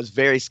last night was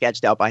very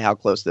sketched out by how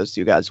close those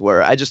two guys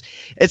were.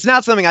 It's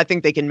not something I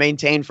think they can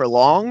maintain for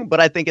long, but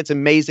I think it's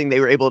amazing they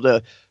were able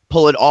to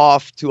pull it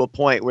off to a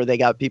point where they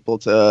got people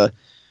to,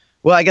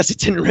 well, I guess it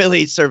didn't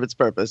really serve its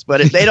purpose,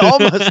 but they'd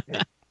almost...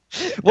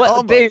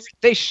 Well, they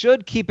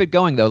should keep it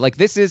going though. Like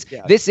this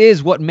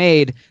is what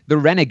made the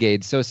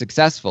Renegades so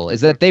successful, is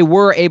that they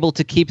were able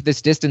to keep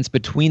this distance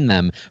between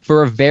them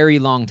for a very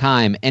long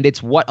time, and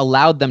it's what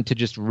allowed them to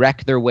just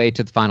wreck their way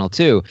to the final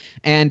two.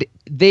 And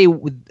they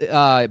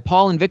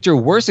Paul and Victor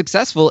were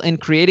successful in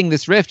creating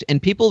this rift,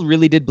 and people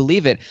really did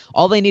believe it.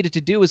 All they needed to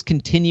do was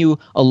continue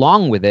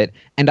along with it,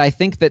 and I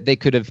think that they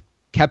could have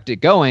kept it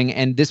going,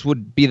 and this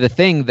would be the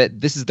thing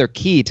that this is their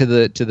key to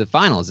the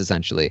finals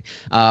essentially.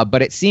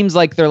 But it seems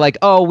like they're like,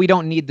 oh, we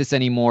don't need this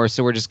anymore,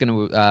 so we're just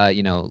going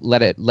to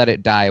let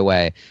it die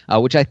away,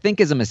 which I think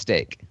is a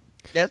mistake.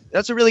 Yeah,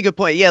 that's a really good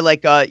point. Yeah,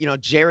 like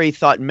Jerry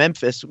thought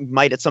Memphis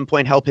might at some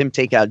point help him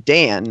take out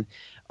Dan.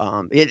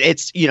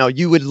 It's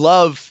you would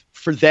love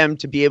for them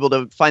to be able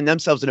to find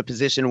themselves in a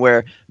position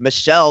where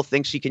Michelle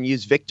thinks she can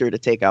use Victor to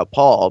take out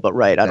Paul, but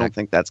I don't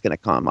think that's going to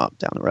come up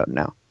down the road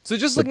now. So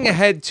just looking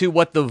ahead to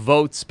what the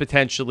votes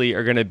potentially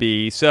are going to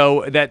be.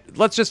 So that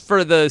let's just,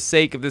 for the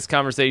sake of this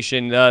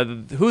conversation,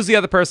 who's the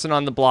other person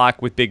on the block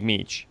with Big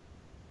Meech?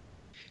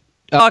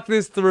 Talk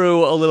this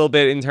through a little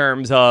bit in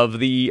terms of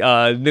the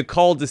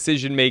Nicole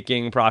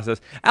decision-making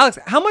process. Alex,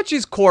 how much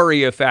is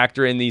Corey a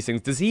factor in these things?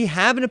 Does he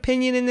have an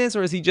opinion in this,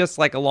 or is he just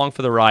like along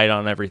for the ride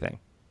on everything?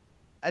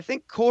 I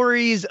think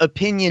Corey's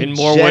opinion in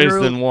more ways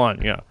than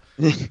one, yeah.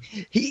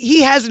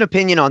 He has an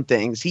opinion on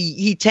things.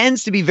 He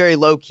tends to be very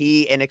low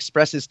key and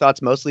express his thoughts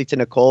mostly to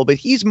Nicole, but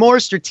he's more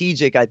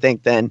strategic, I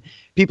think, than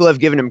people have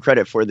given him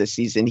credit for this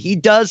season. He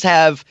does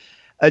have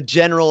a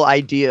general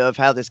idea of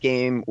how this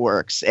game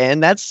works,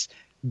 and that's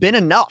been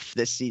enough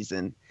this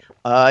season.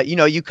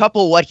 You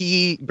couple what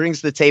he brings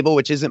to the table,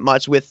 which isn't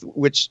much, with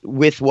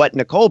what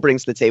Nicole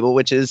brings to the table,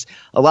 which is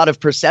a lot of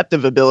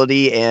perceptive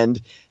ability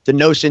and the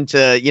notion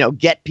to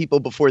get people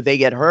before they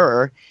get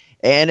her.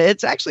 And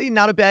it's actually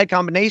not a bad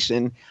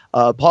combination.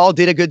 Paul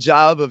did a good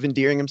job of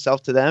endearing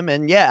himself to them.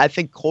 And yeah, I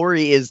think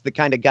Corey is the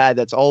kind of guy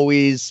that's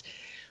always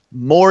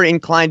more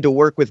inclined to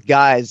work with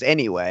guys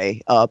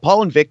anyway.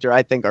 Paul and Victor,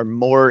 I think, are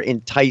more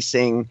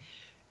enticing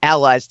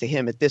allies to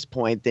him at this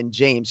point than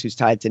James, who's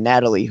tied to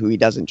Natalie, who he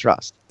doesn't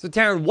trust. So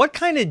Taryn, what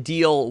kind of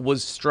deal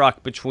was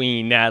struck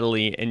between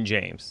Natalie and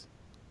James?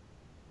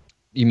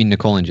 You mean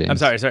Nicole and James? I'm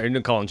sorry,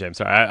 Nicole and James.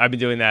 Sorry, I've been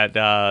doing that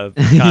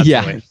constantly.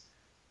 Yeah.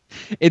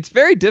 It's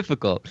very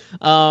difficult.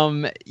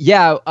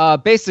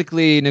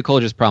 Basically, Nicole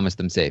just promised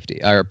them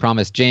safety, or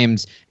promised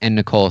James and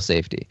Nicole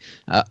safety.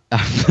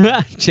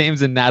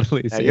 James and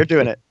Natalie safety. You're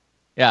doing it.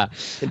 Yeah.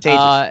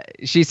 Contagious.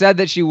 She said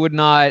that she would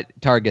not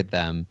target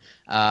them.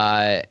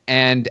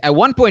 And at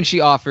one point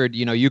she offered,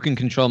 you can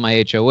control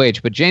my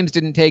HOH, but James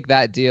didn't take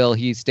that deal.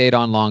 He stayed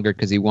on longer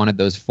because he wanted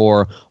those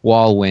 4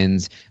 wall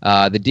wins.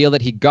 The deal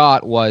that he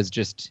got was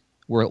just,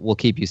 we'll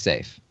keep you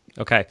safe.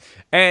 Okay.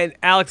 And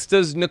Alex,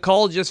 does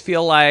Nicole just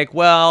feel like,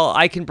 well,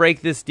 I can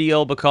break this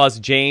deal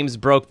because James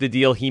broke the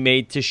deal he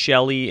made to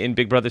Shelly in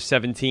Big Brother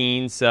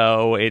 17,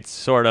 so it's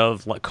sort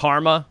of like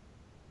karma?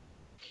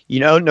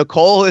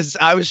 Nicole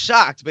I was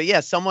shocked, but yeah,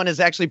 someone is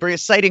actually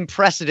citing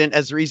precedent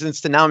as reasons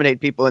to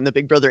nominate people in the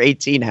Big Brother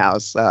 18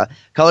 house.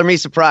 Color me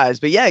surprised.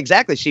 But yeah,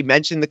 exactly. She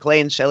mentioned the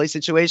Clay and Shelly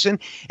situation.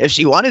 If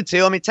she wanted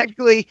to, I mean,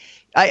 technically,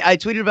 I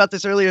tweeted about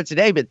this earlier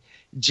today, but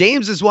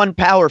James has won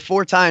power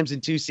 4 times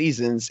in 2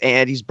 seasons,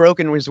 and he's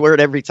broken his word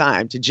every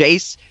time. To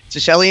Jace, to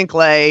Shelly and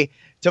Clay,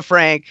 to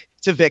Frank,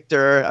 to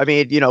Victor. I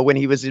mean, when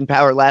he was in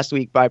power last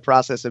week by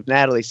process of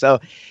Natalie. So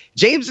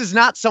James is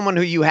not someone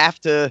who you have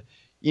to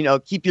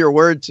keep your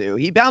word to.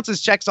 He bounces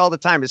checks all the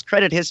time. His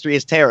credit history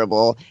is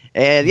terrible.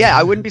 And yeah,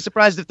 I wouldn't be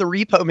surprised if the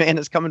repo man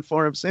is coming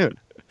for him soon.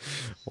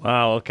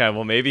 Wow. Okay.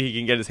 Well, maybe he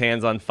can get his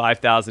hands on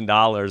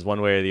 $5,000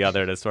 one way or the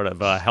other to sort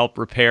of help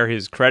repair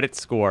his credit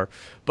score.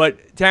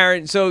 But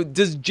Taryn, so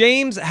does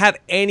James have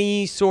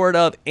any sort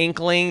of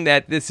inkling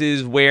that this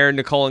is where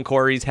Nicole and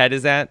Corey's head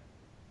is at?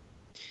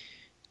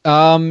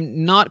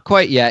 Not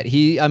quite yet.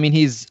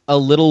 He's a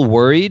little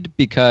worried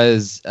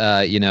because,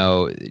 Natalie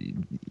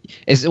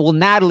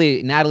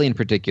in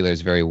particular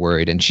is very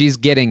worried, and she's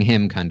getting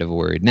him kind of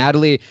worried.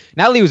 Natalie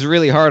was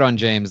really hard on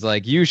James.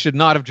 Like, you should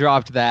not have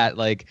dropped that.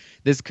 Like,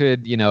 this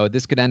could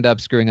end up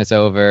screwing us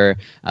over.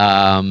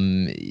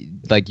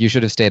 Like, you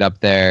should have stayed up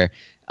there.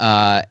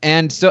 But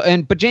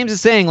James is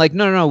saying, like,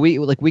 no,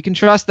 we can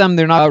trust them.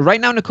 They're not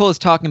right now. Nicole is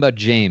talking about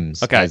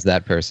James as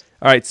that person.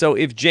 All right, so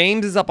if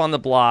James is up on the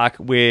block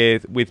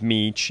with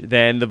Meech,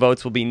 then the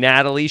votes will be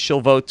Natalie. She'll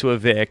vote to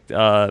evict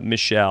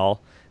Michelle.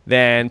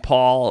 Then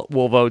Paul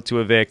will vote to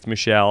evict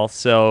Michelle.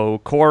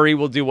 So Corey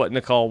will do what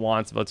Nicole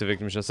wants, vote to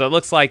evict Michelle. So it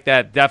looks like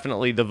that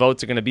definitely the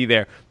votes are going to be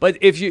there. But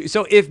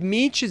if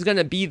Meech is going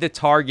to be the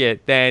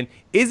target, then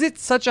is it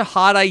such a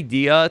hot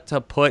idea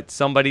to put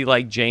somebody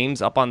like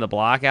James up on the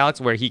block, Alex,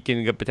 where he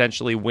can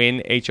potentially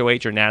win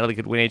HOH, or Natalie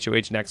could win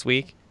HOH next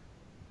week?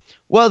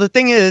 Well, the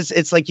thing is,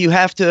 it's like you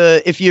have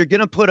to, if you're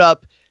going to put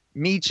up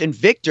Meech and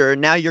Victor,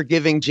 now you're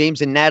giving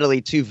James and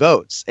Natalie 2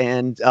 votes.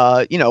 And,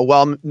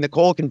 while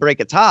Nicole can break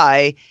a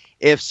tie,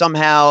 if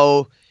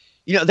somehow,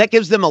 that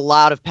gives them a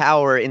lot of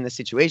power in the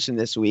situation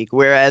this week.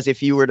 Whereas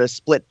if you were to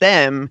split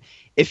them,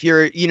 if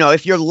you're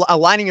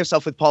aligning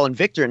yourself with Paul and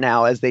Victor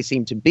now, as they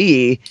seem to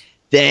be,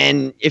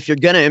 then if you're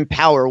going to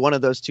empower one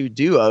of those 2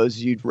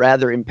 duos, you'd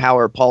rather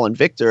empower Paul and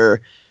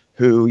Victor,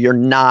 who you're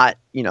not,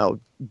 you're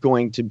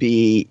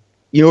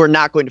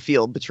not going to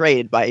feel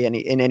betrayed by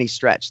in any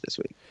stretch this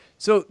week.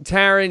 So,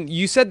 Taryn,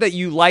 you said that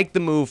you like the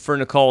move for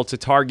Nicole to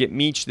target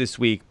Meech this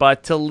week,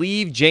 but to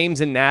leave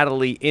James and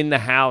Natalie in the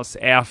house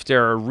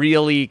after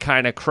really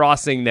kind of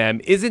crossing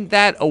them, isn't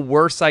that a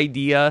worse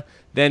idea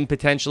than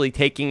potentially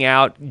taking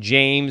out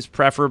James,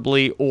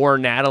 preferably, or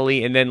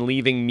Natalie, and then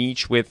leaving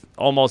Meech with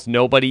almost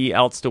nobody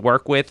else to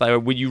work with?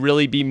 Would you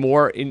really be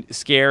more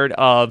scared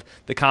of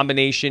the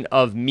combination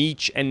of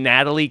Meech and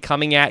Natalie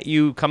coming at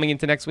you coming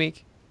into next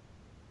week?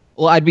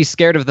 Well, I'd be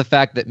scared of the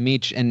fact that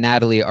Meech and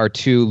Natalie are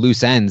 2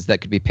 loose ends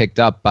that could be picked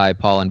up by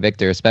Paul and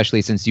Victor,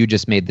 especially since you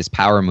just made this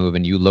power move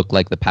and you look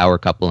like the power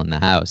couple in the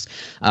house.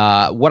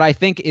 What I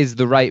think is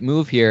the right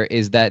move here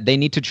is that they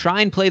need to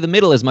try and play the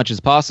middle as much as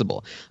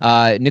possible.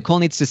 Nicole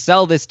needs to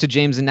sell this to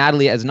James and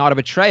Natalie as not a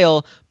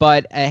betrayal,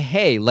 but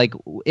hey, like,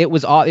 it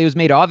was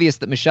made obvious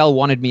that Michelle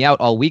wanted me out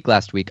all week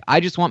last week. I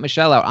just want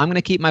Michelle out. I'm going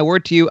to keep my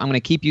word to you. I'm going to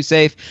keep you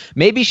safe.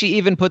 Maybe she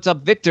even puts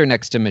up Victor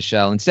next to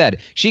Michelle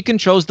instead. She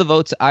controls the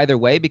votes either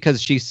way because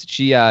she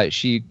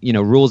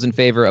rules in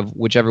favor of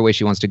whichever way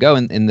she wants to go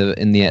in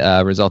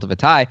the result of a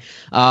tie.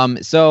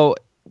 So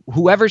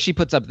whoever she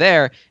puts up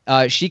there,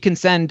 she can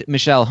send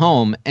Michelle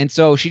home. And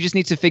so she just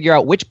needs to figure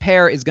out which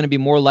pair is going to be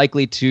more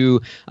likely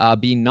to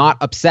be not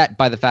upset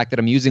by the fact that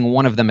I'm using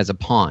one of them as a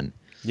pawn.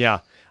 Yeah.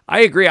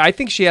 I agree. I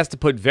think she has to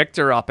put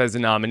Victor up as a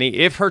nominee.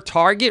 If her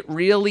target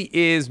really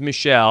is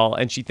Michelle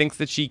and she thinks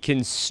that she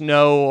can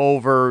snow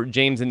over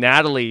James and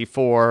Natalie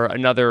for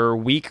another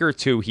week or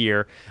 2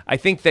 here, I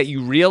think that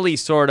you really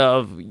sort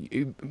of,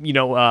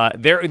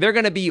 they're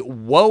going to be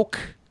woke,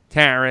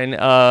 Taryn,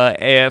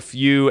 if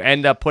you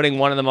end up putting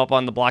one of them up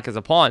on the block as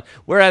a pawn.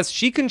 Whereas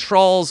she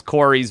controls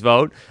Corey's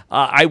vote.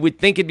 I would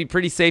think it'd be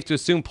pretty safe to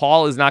assume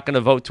Paul is not going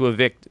to vote to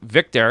evict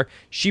Victor.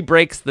 She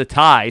breaks the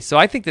tie. So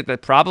I think that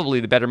that's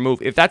probably the better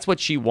move. If that's what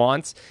she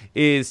wants,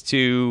 is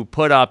to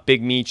put up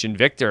Big Meech and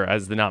Victor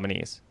as the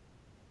nominees.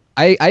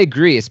 I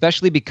agree,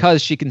 especially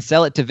because she can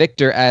sell it to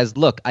Victor as,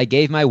 look, I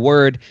gave my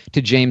word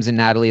to James and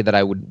Natalie that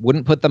I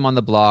wouldn't put them on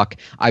the block.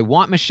 I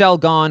want Michelle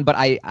gone, but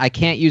I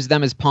can't use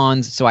them as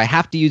pawns, so I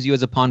have to use you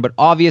as a pawn. But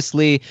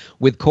obviously,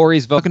 with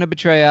Corey's vote going to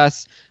betray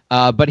us,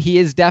 but he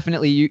is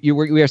definitely,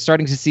 we are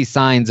starting to see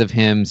signs of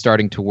him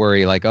starting to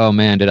worry, like, oh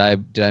man, did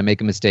I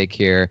make a mistake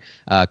here?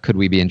 Could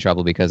we be in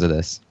trouble because of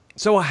this?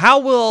 So how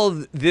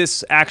will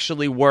this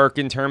actually work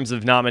in terms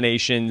of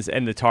nominations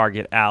and the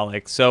target,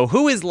 Alex? So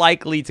who is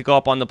likely to go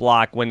up on the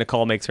block when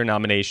Nicole makes her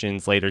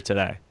nominations later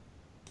today?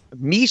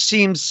 Me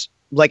seems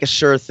like a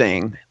sure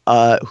thing.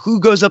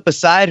 Who goes up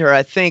beside her,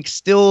 I think,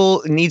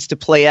 still needs to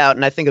play out.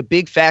 And I think a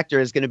big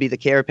factor is going to be the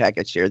care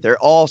package here. They're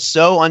all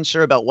so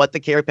unsure about what the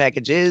care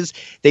package is.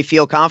 They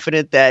feel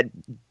confident that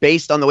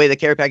based on the way the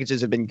care packages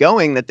have been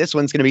going, that this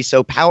one's going to be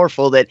so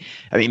powerful that,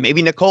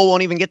 maybe Nicole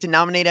won't even get to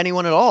nominate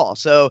anyone at all.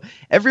 So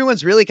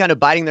everyone's really kind of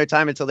biding their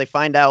time until they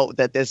find out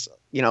that this,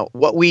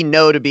 what we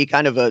know to be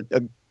kind of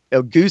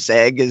a goose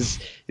egg is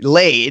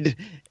laid.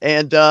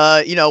 And,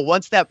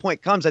 once that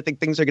point comes, I think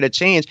things are going to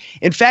change.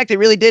 In fact, it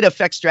really did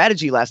affect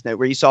strategy last night,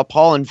 where you saw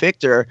Paul and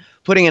Victor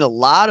putting in a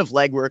lot of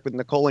legwork with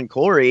Nicole and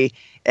Corey.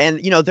 And,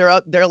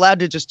 they're allowed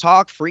to just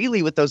talk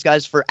freely with those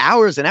guys for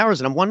hours and hours.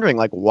 And I'm wondering,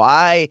 like,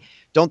 why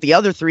don't the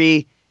other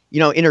 3,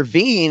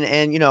 intervene.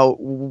 And,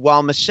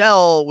 while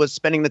Michelle was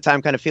spending the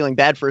time kind of feeling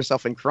bad for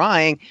herself and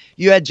crying,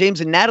 you had James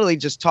and Natalie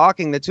just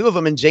talking, the two of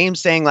them, and James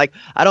saying, like,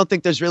 I don't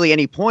think there's really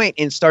any point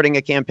in starting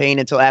a campaign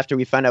until after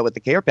we find out what the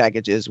care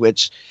package is,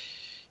 which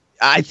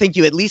I think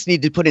you at least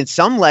need to put in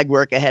some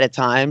legwork ahead of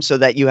time so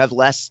that you have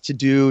less to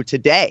do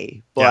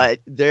today. But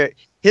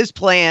his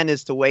plan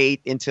is to wait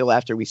until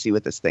after we see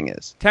what this thing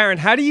is. Taryn,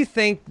 how do you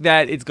think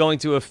that it's going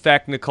to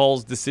affect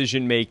Nicole's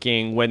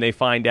decision-making when they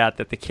find out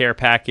that the care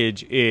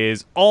package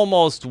is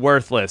almost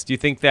worthless? Do you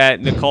think that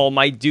Nicole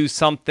might do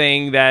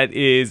something that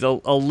is a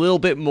little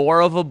bit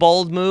more of a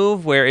bold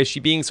move? Where is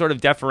she being sort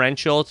of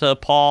deferential to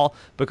Paul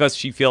because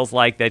she feels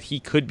like that he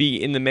could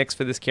be in the mix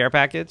for this care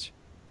package?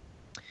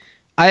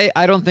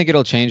 I don't think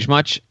it'll change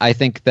much. I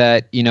think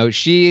that,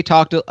 she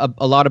talked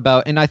a lot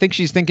about, and I think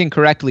she's thinking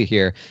correctly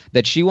here,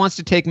 that she wants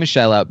to take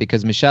Michelle out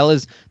because Michelle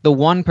is the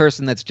one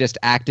person that's just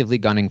actively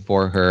gunning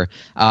for her,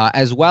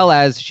 as well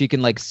as she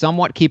can like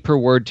somewhat keep her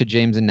word to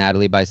James and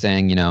Natalie by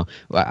saying,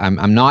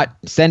 I'm not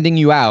sending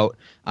you out.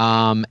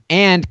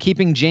 And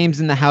keeping James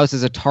in the house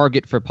as a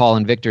target for Paul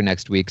and Victor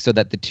next week so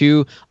that the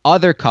two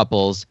other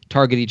couples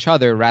target each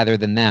other rather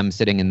than them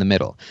sitting in the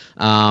middle.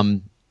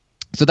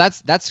 So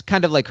that's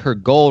kind of like her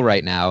goal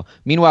right now.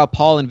 Meanwhile,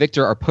 Paul and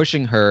Victor are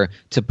pushing her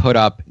to put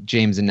up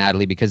James and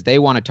Natalie because they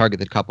want to target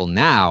the couple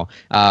now,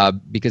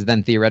 because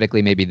then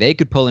theoretically maybe they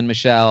could pull in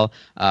Michelle,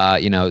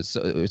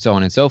 so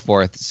on and so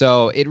forth.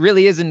 So it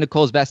really is in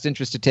Nicole's best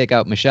interest to take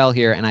out Michelle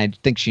here, and I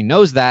think she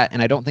knows that,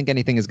 and I don't think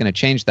anything is going to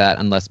change that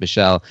unless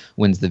Michelle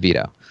wins the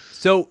veto.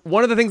 So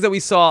one of the things that we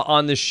saw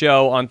on the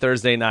show on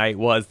Thursday night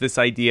was this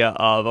idea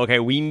of, okay,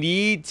 we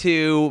need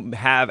to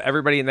have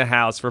everybody in the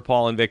house for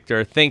Paul and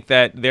Victor think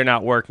that they're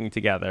not working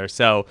together.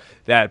 So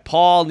that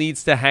Paul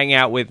needs to hang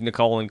out with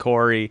Nicole and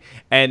Corey,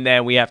 and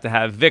then we have to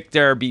have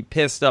Victor be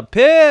pissed,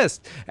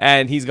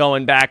 and he's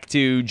going back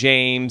to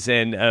James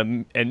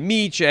and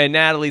Meech and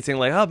Natalie saying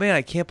like, oh man,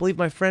 I can't believe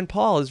my friend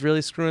Paul is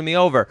really screwing me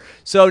over.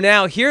 So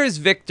now here's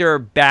Victor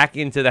back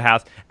into the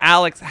house.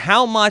 Alex,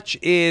 how much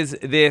is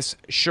this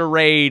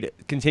charade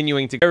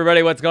continuing to...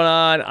 Everybody, what's going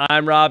on?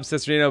 I'm Rob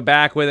Cesternino,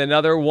 back with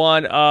another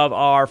one of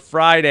our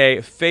Friday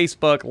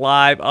Facebook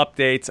Live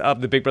updates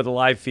of the Big Brother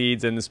live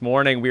feeds. And this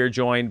morning we are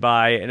joined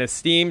by an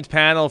esteemed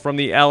panel from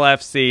the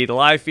LFC, the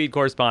live feed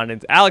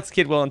correspondents. Alex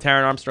Kidwell and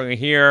Taryn Armstrong are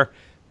here.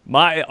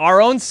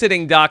 Our own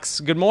sitting ducks.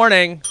 Good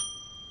morning.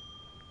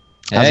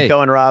 Hey. How's it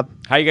going, Rob?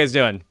 How you guys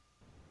doing?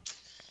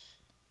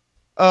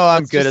 Oh,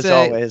 I'm good as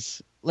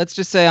always. Let's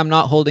just say I'm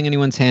not holding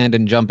anyone's hand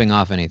and jumping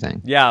off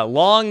anything. Yeah,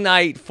 long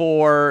night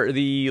for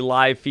the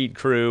live feed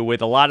crew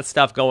with a lot of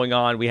stuff going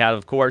on. We had,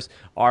 of course,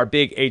 our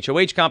big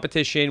HOH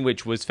competition,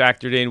 which was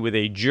factored in with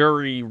a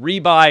jury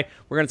rebuy.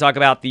 We're going to talk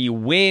about the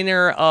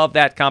winner of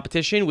that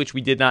competition, which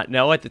we did not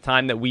know at the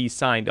time that we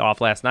signed off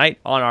last night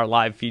on our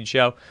live feed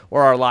show,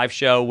 or our live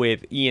show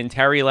with Ian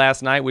Terry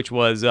last night, which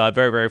was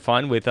very, very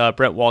fun with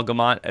Brent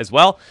Walgamont as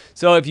well.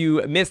 So if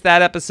you missed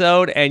that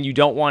episode and you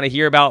don't want to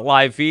hear about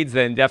live feeds,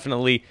 then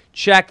definitely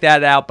check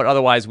that out. But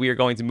otherwise, we are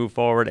going to move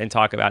forward and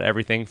talk about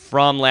everything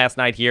from last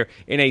night here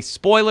in a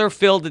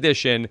spoiler-filled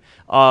edition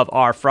of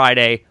our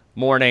Friday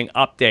morning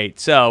update.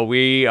 So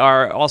we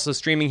are also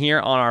streaming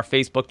here on our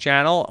Facebook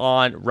channel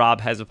on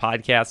Rob Has a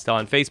Podcast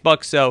on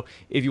Facebook. So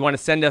if you want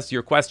to send us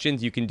your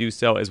questions, you can do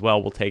so as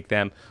well. We'll take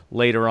them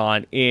later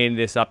on in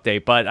this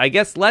update. But I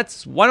guess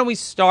why don't we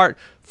start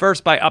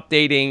first by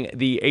updating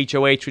the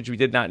HOH, which we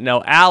did not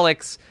know.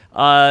 Alex,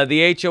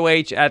 the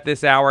HOH at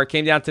this hour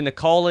came down to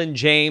Nicole and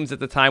James at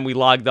the time we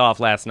logged off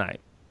last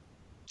night.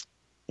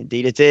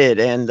 Indeed it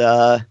did.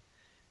 And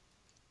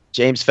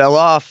James fell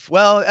off.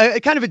 Well,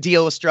 kind of a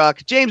deal was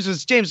struck. James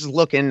was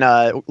looking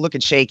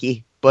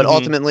shaky, but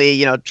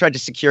ultimately, tried to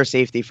secure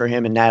safety for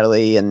him and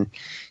Natalie, and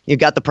you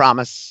got the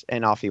promise,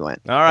 and off he went.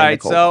 All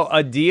right, so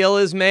a deal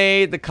is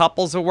made. The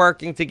couples are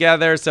working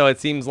together, so it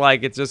seems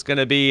like it's just going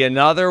to be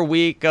another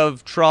week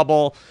of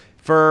trouble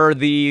for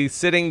the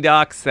sitting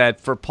ducks. That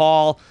for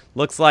Paul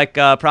looks like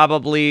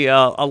probably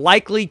a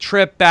likely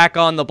trip back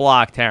on the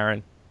block,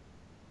 Taryn.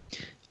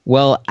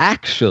 Well,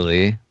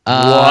 actually...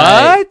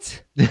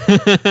 What?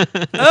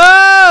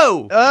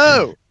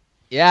 Oh!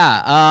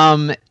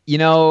 Yeah.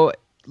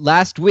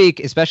 Last week,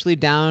 especially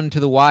down to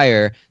the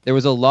wire, there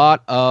was a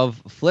lot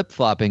of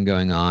flip-flopping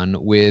going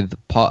on with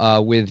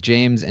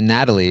James and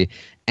Natalie,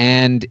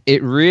 and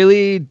it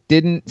really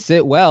didn't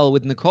sit well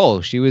with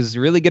Nicole. She was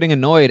really getting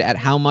annoyed at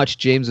how much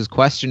James was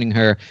questioning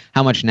her,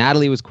 how much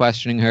Natalie was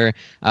questioning her.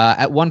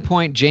 At one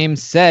point,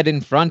 James said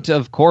in front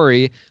of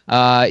Corey,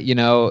 that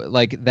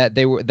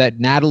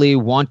Natalie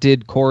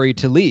wanted Corey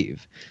to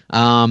leave.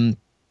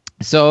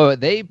 So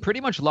they pretty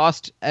much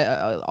lost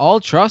all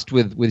trust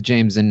with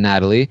James and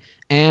Natalie,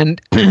 and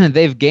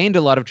they've gained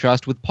a lot of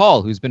trust with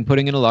Paul, who's been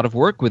putting in a lot of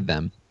work with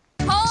them.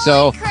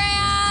 Holy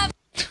crap!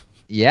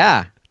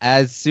 Yeah.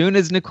 As soon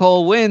as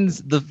Nicole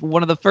wins,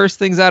 one of the first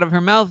things out of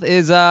her mouth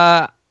is,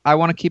 I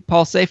want to keep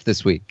Paul safe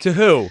this week. To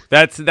who?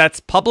 That's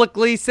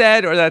publicly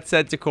said, or that's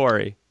said to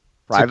Corey?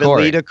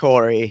 Privately to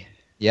Corey.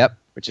 Yep.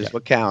 Which is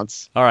what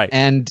counts. All right.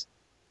 And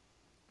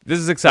this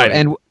is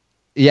exciting.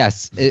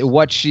 Yes,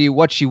 what she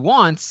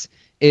wants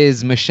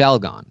is Michelle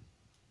gone.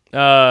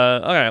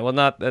 Okay, well,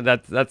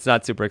 that's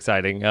not super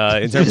exciting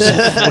in terms of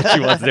what she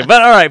wants to do.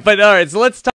 But all right, so let's talk.